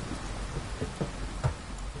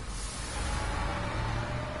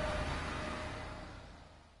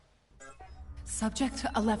 Subject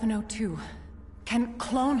 1102 can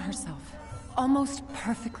clone herself almost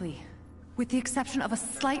perfectly, with the exception of a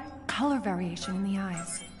slight color variation in the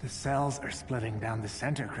eyes. The cells are splitting down the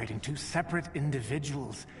center, creating two separate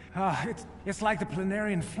individuals. It's like the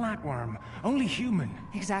planarian flatworm, only human.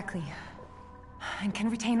 Exactly. And can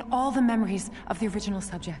retain all the memories of the original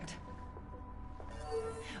subject.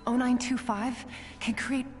 0925 can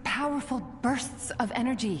create powerful bursts of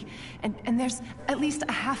energy, and there's at least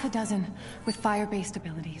a half a dozen with fire-based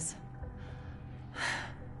abilities.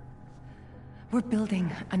 We're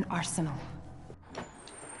building an arsenal.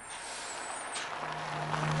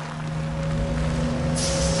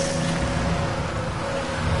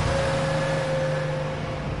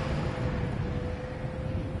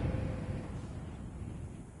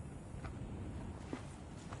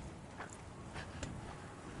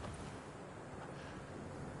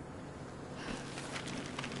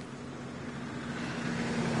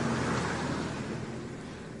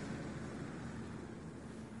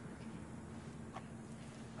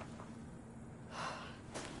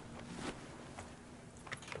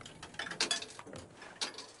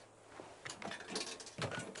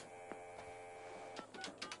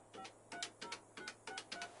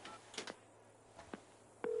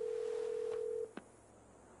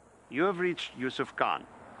 You have reached Yusuf Khan.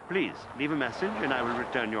 Please, leave a message and I will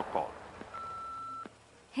return your call.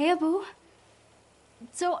 Hey, Abu.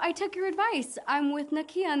 So I took your advice. I'm with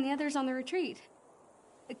Nakia and the others on the retreat.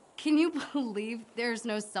 Can you believe there's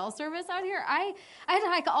no cell service out here? I had to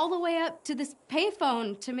hike all the way up to this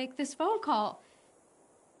payphone to make this phone call.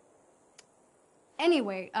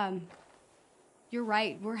 Anyway, you're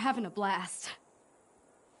right. We're having a blast.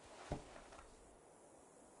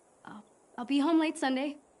 I'll be home late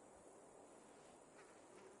Sunday.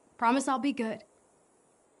 Promise I'll be good.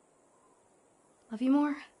 Love you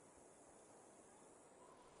more.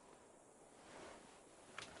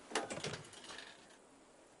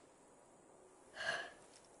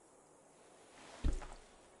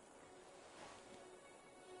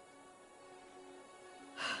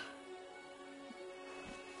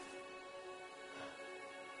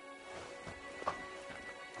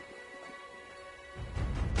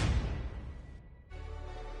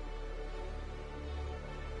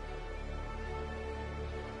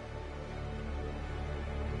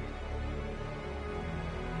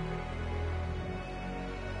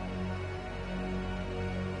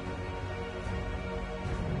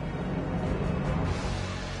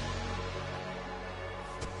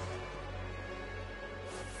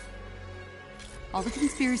 All the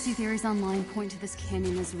conspiracy theories online point to this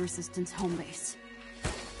canyon as the Resistance home base.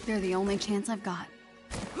 They're the only chance I've got.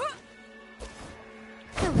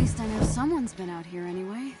 At least I know someone's been out here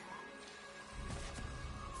anyway.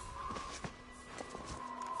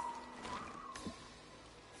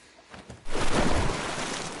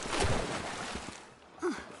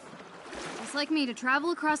 It's like me to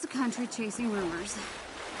travel across the country chasing rumors.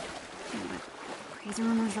 Yeah, but crazy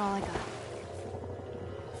rumors are all I got.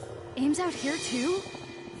 Aim's out here too?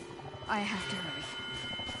 I have to hurry.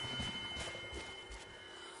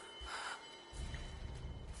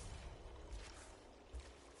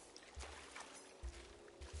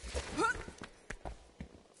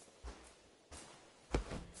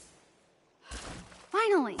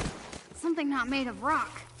 Finally! Something not made of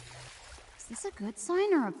rock. Is this a good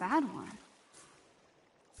sign or a bad one?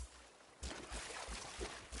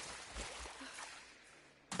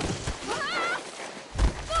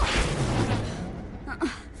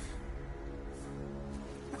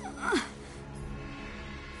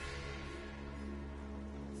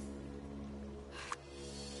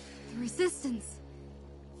 Resistance.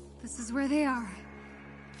 This is where they are.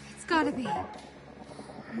 It's gotta be. No.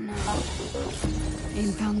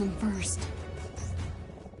 Aim found them first.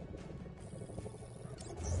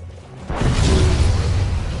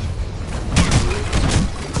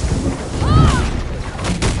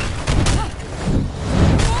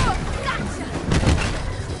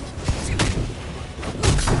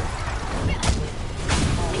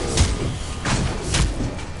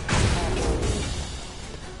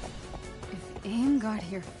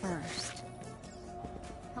 Here first.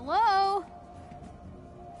 Hello?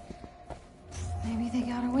 Maybe they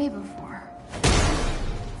got away before.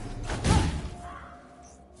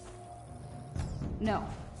 No.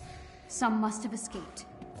 Some must have escaped.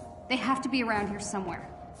 They have to be around here somewhere.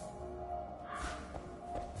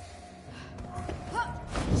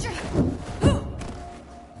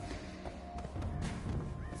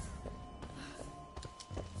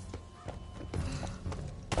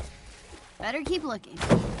 Better keep looking.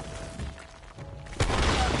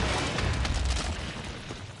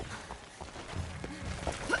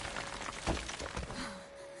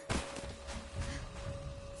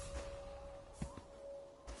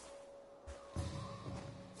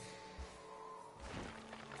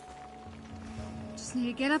 Just need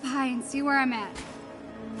to get up high and see where I'm at.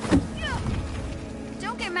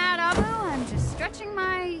 Don't get mad, Abu. I'm just stretching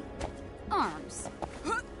my arms.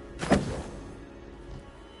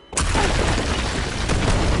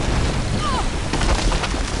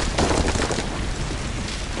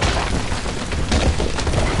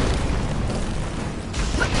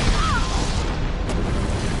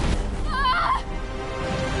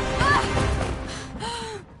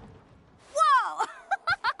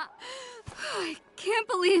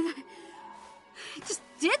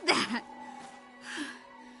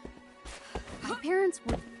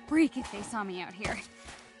 If they saw me out here.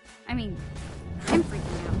 I mean, I'm freaking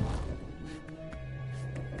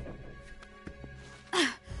out.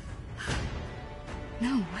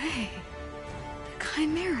 No way. The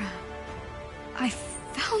Chimera. I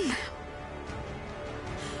found them.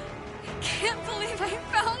 I can't believe I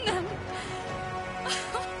found them.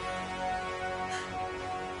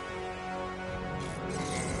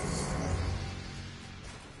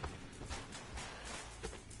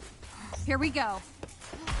 Here we go.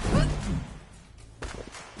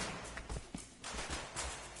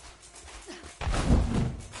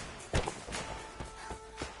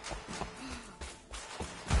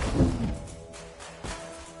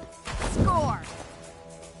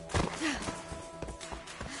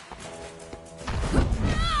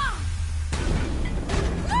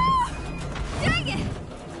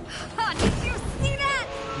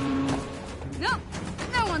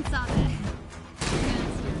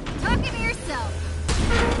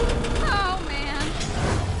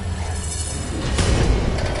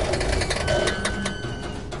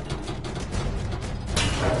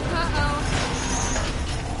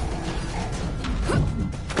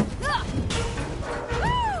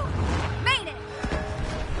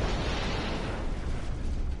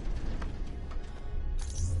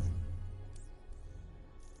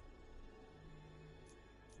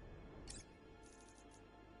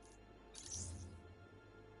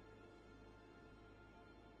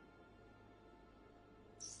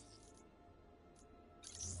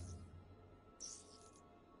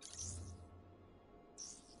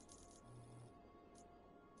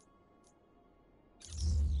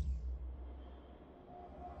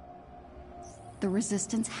 The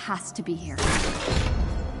Resistance has to be here.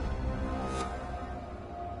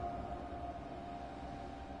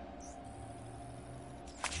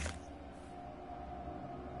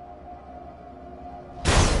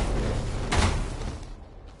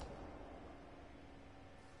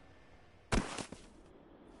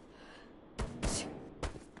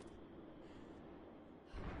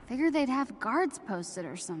 Figured they'd have guards posted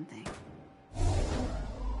or something.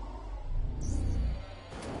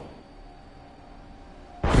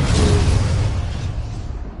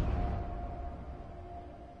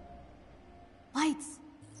 Lights!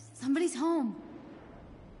 Somebody's home.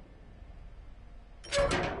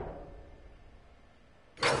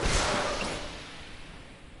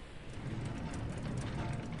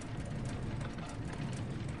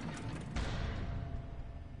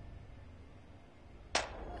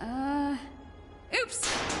 Oops!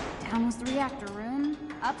 Down was the reactor room.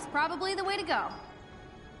 Up's probably the way to go.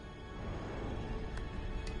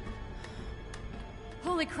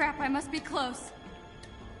 Holy crap, I must be close.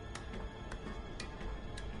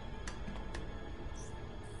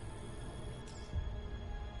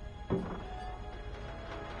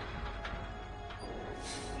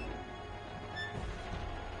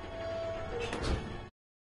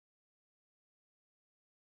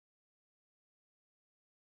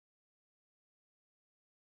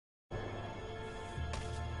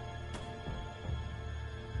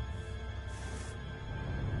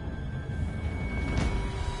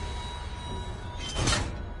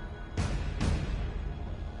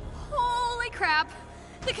 Crap!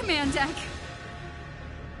 The command deck!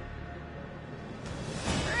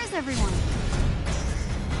 Where is everyone?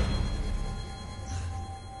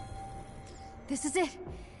 This is it!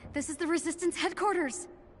 This is the Resistance headquarters!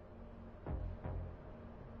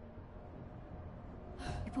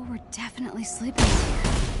 People were definitely sleeping here.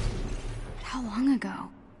 But how long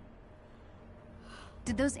ago?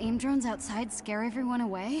 Did those AIM drones outside scare everyone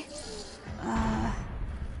away?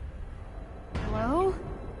 Hello?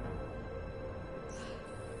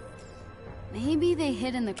 Maybe they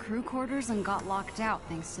hid in the crew quarters and got locked out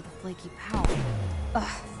thanks to the flaky power. Ugh,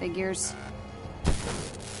 figures.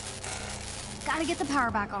 Gotta get the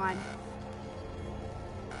power back on.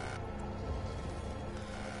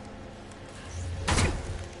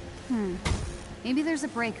 Maybe there's a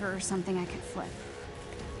breaker or something I could flip.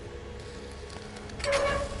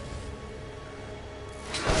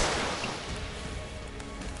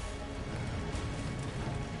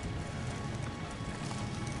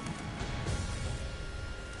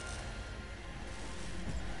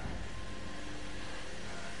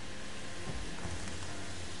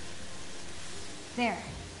 There.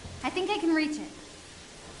 I think I can reach it.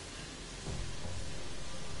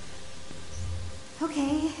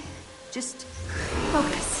 Okay. Just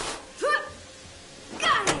focus.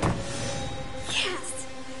 Got it! Yes!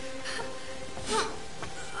 No!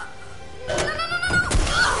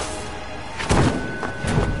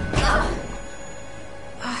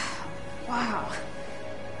 Wow.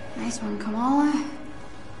 Nice one, Kamala.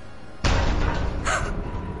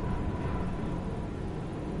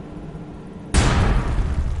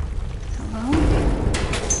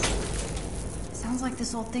 Sounds like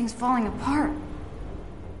this old thing's falling apart.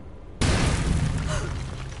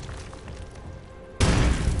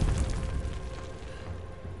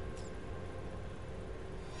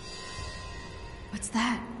 What's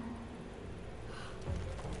that?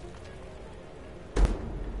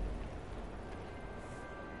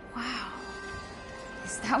 Wow.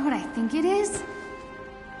 Is that what I think it is?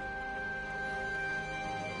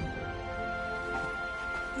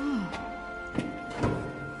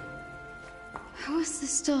 How is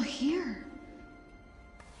this still here?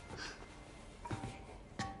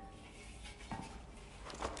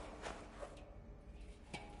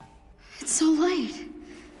 It's so light.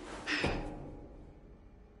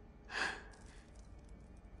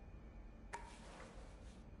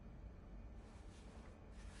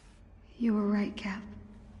 You were right, Cap.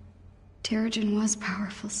 Terrigen was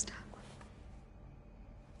powerful stuff.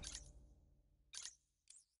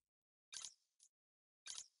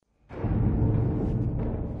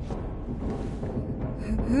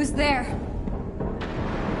 Who's there?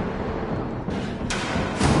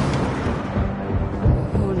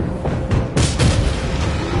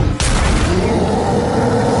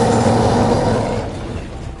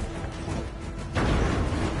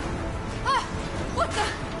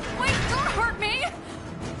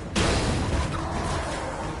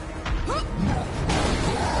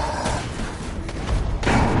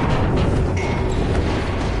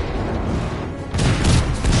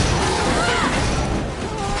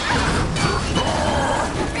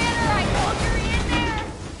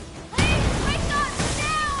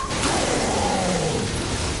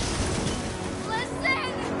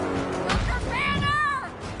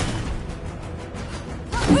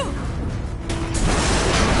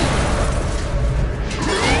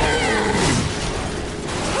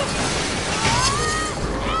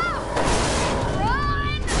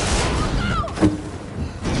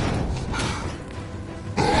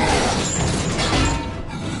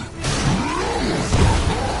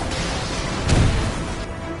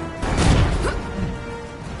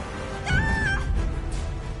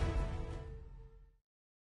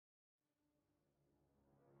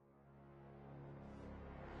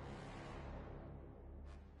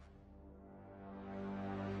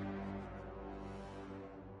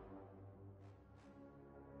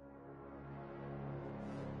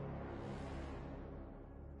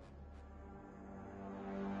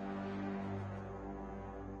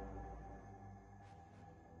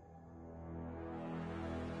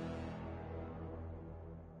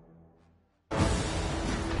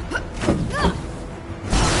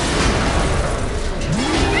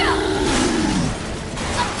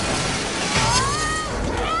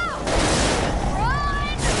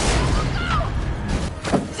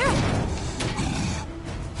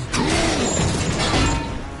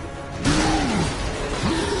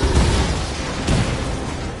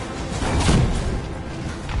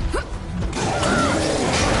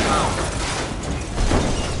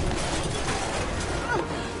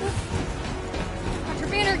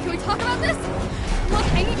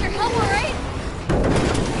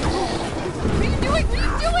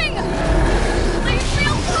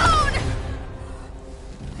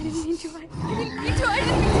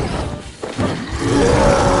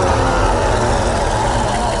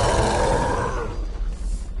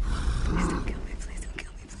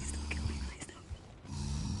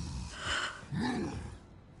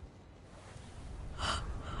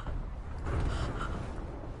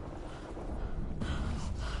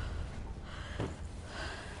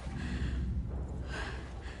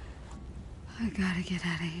 I gotta get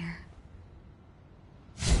out of here.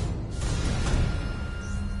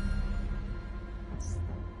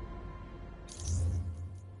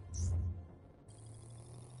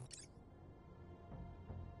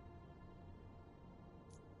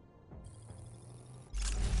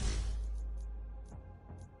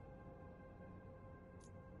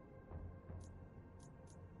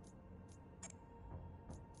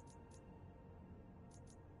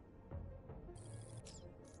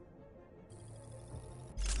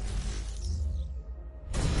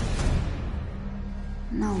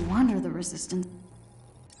 No wonder the resistance.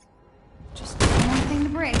 Just one thing to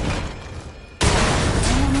break.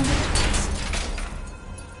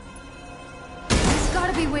 It's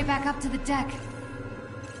gotta be way back up to the deck.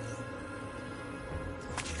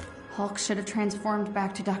 Hulk should have transformed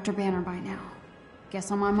back to Dr. Banner by now.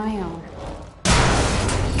 Guess I'm on my own.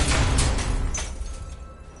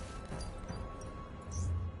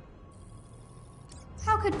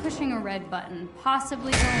 How could pushing a red button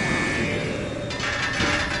possibly go wrong?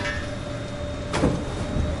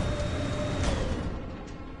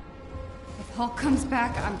 If Hulk comes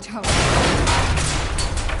back, I'm toast.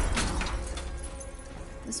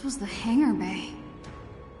 This was the hangar bay.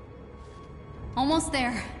 Almost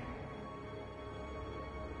there.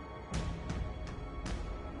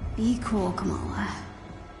 Be cool, Kamala.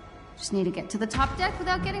 Just need to get to the top deck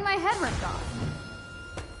without getting my head ripped off.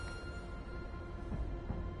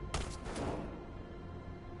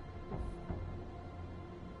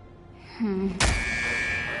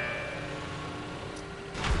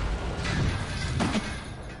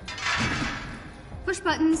 Push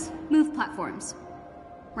buttons, move platforms.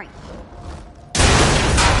 Right.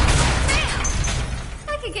 Bam!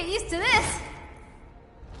 I could get used to this.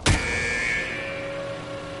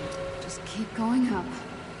 Just keep going up.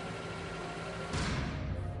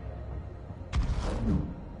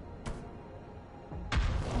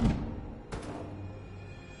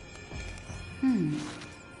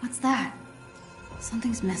 What's that?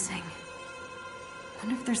 Something's missing.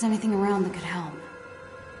 Wonder if there's anything around that could help.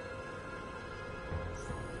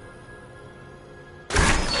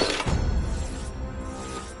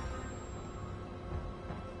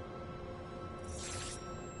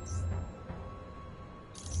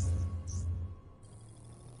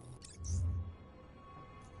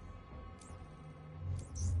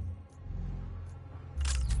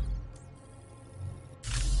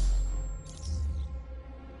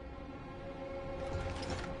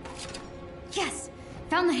 Yes!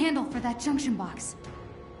 Found the handle for that junction box.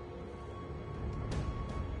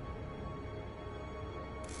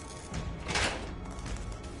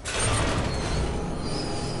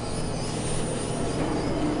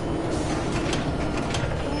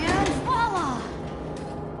 And voila!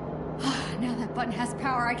 Now that button has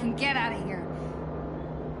power, I can get out of here.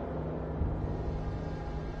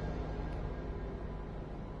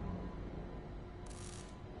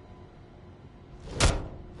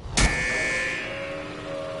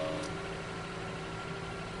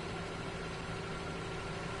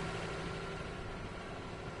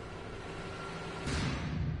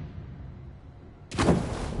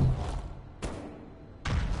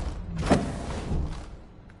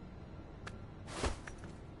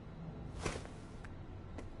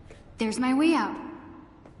 There's my way out.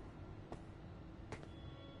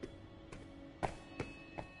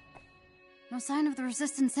 No sign of the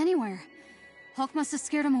resistance anywhere. Hulk must have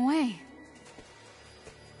scared him away.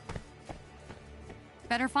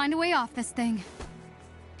 Better find a way off this thing.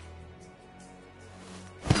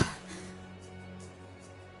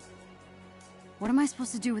 What am I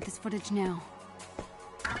supposed to do with this footage now?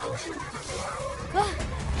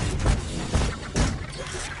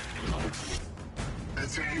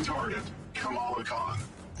 Advancing target, Kamala Khan.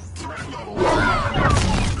 Threat level.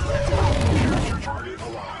 Capture target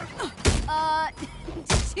alive.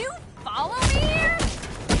 Did you follow me here?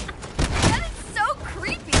 That is so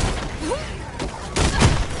creepy.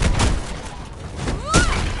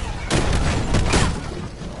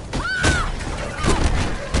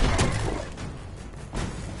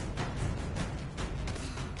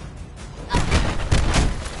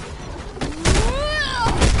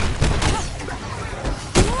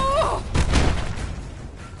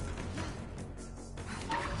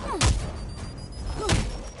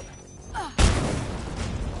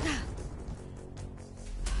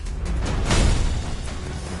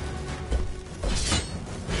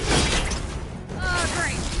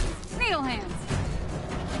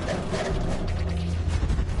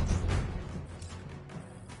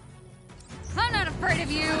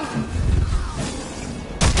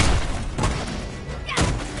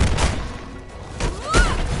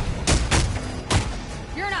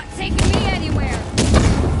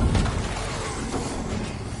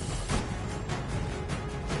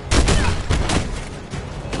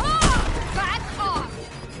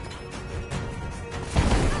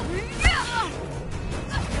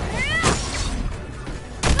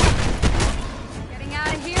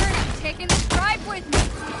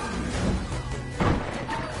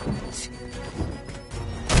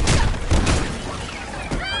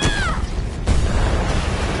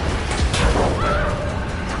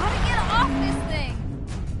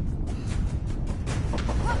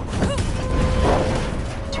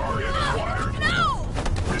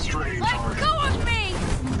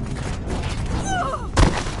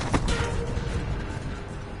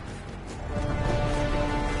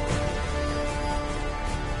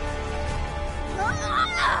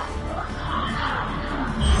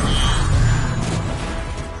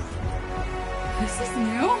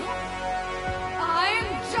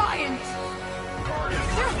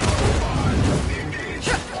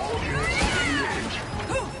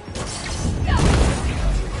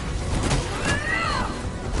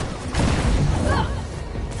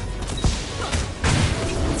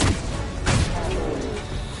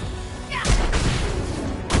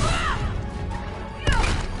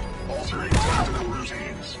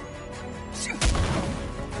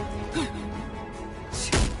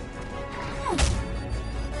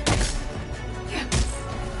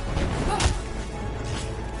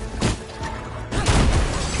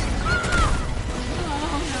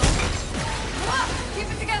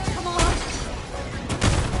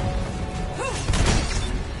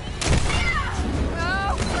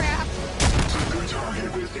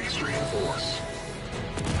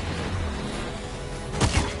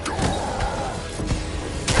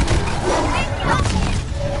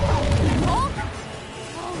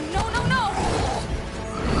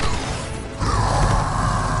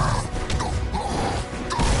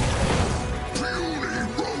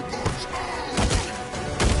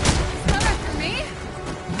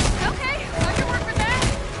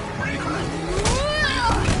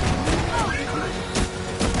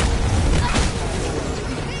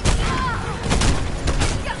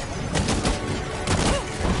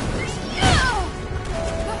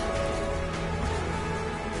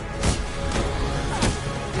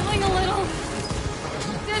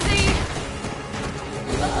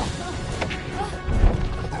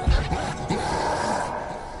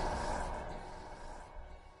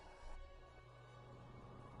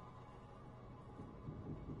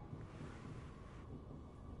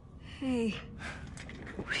 Hey.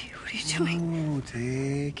 What are you doing? Oh,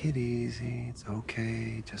 take it easy. It's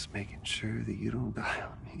okay. Just making sure that you don't die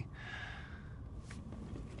on me.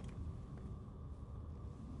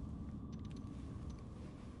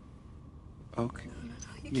 Okay.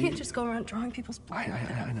 You can't just go around drawing people's blood.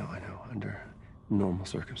 I know. Under normal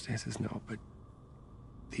circumstances, no, but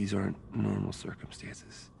these aren't normal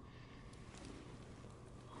circumstances.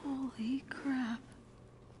 Holy crap.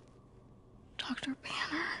 Dr.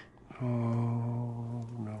 Banner? Oh,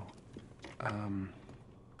 no.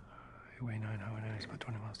 Highway 9 is about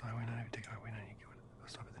 20 miles to Highway 9. If you take Highway 9, you go to the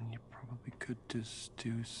bus stop, and then you probably could just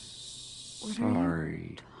do What are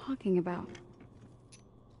you talking about?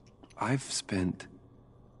 I've spent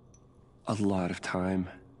a lot of time,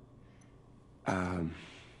 as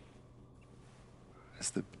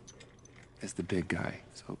the big guy,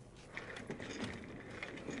 so...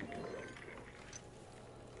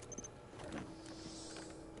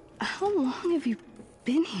 How long have you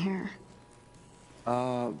been here?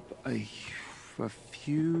 A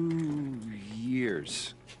few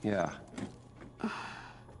years, yeah.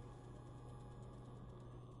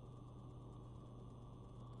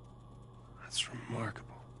 That's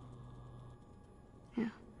remarkable. Yeah.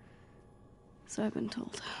 So I've been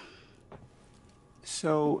told.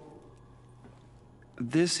 So,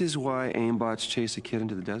 this is why aimbots chase a kid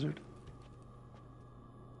into the desert?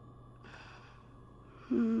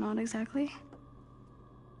 Not exactly.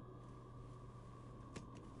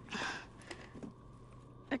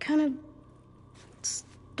 I kind of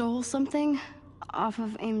stole something off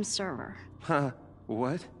of AIM's server. Huh?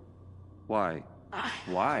 What? Why?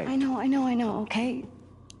 Why? I know, okay?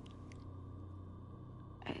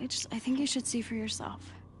 I think you should see for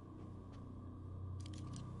yourself.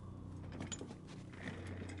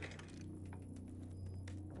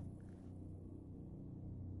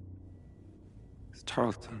 It's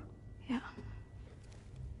Tarleton. Yeah.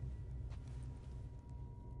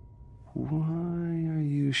 Why are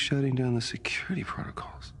you shutting down the security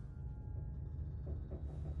protocols?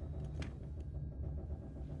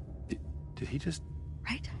 Did he just...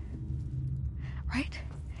 Right?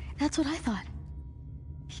 That's what I thought.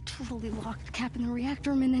 He totally locked Cap in the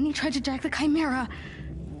reactor room and then he tried to jack the Chimera.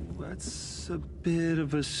 That's a bit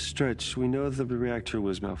of a stretch. We know that the reactor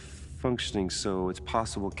was malfunctioning, so it's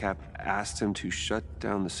possible Cap asked him to shut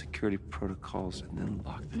down the security protocols and then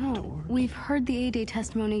lock the door. We've heard the A-Day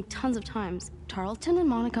testimony tons of times. Tarleton and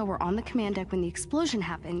Monica were on the command deck when the explosion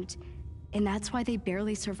happened, and that's why they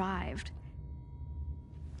barely survived.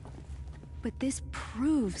 But this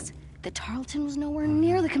proves that Tarleton was nowhere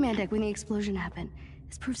near the command deck when the explosion happened.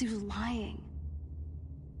 This proves he was lying.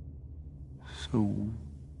 So,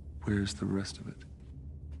 where's the rest of it?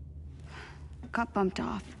 Got bumped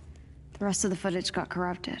off. The rest of the footage got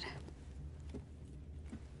corrupted.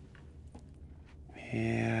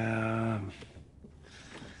 Yeah...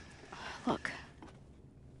 Look.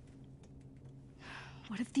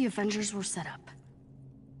 What if the Avengers were set up?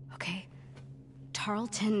 Okay?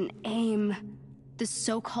 Tarleton, AIM, the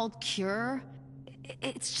so-called cure,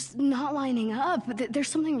 it's just not lining up. There's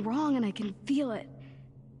something wrong and I can feel it.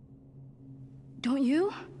 Don't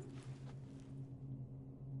you?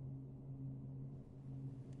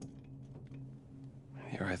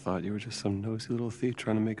 Here I thought you were just some nosy little thief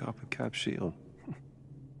trying to make off with Cap's shield.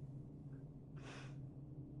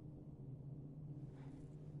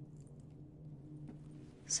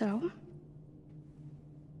 So?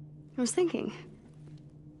 I was thinking.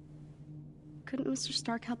 Couldn't Mr.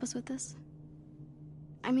 Stark help us with this?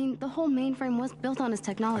 I mean, the whole mainframe was built on his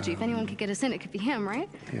technology. If anyone could get us in, it could be him, right?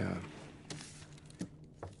 Yeah.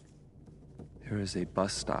 There is a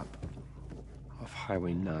bus stop off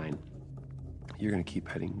Highway 9. You're gonna keep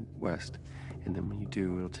heading west, and then when you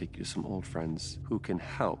do, it'll take you to some old friends who can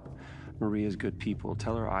help. Maria's good people.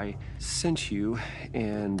 Tell her I sent you,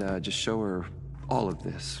 and just show her all of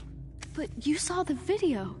this. But you saw the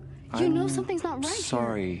video. You know something's not right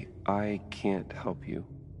Sorry, here. I can't help you.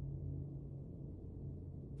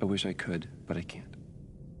 I wish I could, but I can't.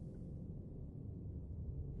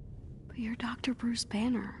 But you're Dr. Bruce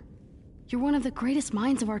Banner. You're one of the greatest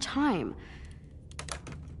minds of our time.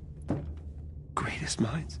 Greatest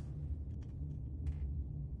minds?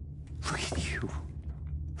 Look at you.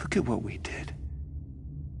 Look at what we did.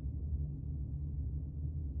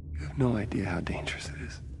 You have no idea how dangerous it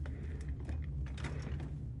is.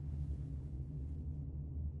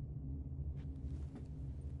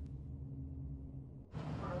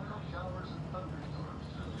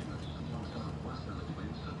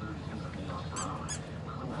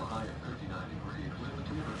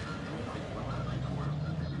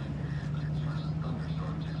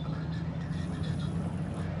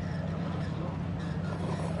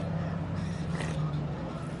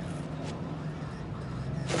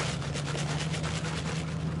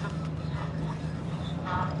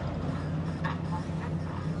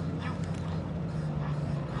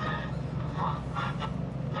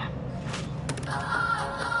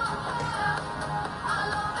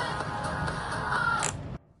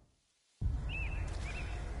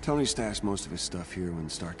 Tony stashed most of his stuff here when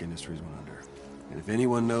Stark Industries went under. And if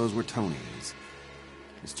anyone knows where Tony is,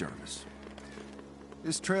 it's Jarvis.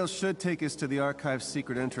 This trail should take us to the Archive's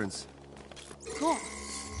secret entrance. Cool.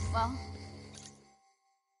 Well...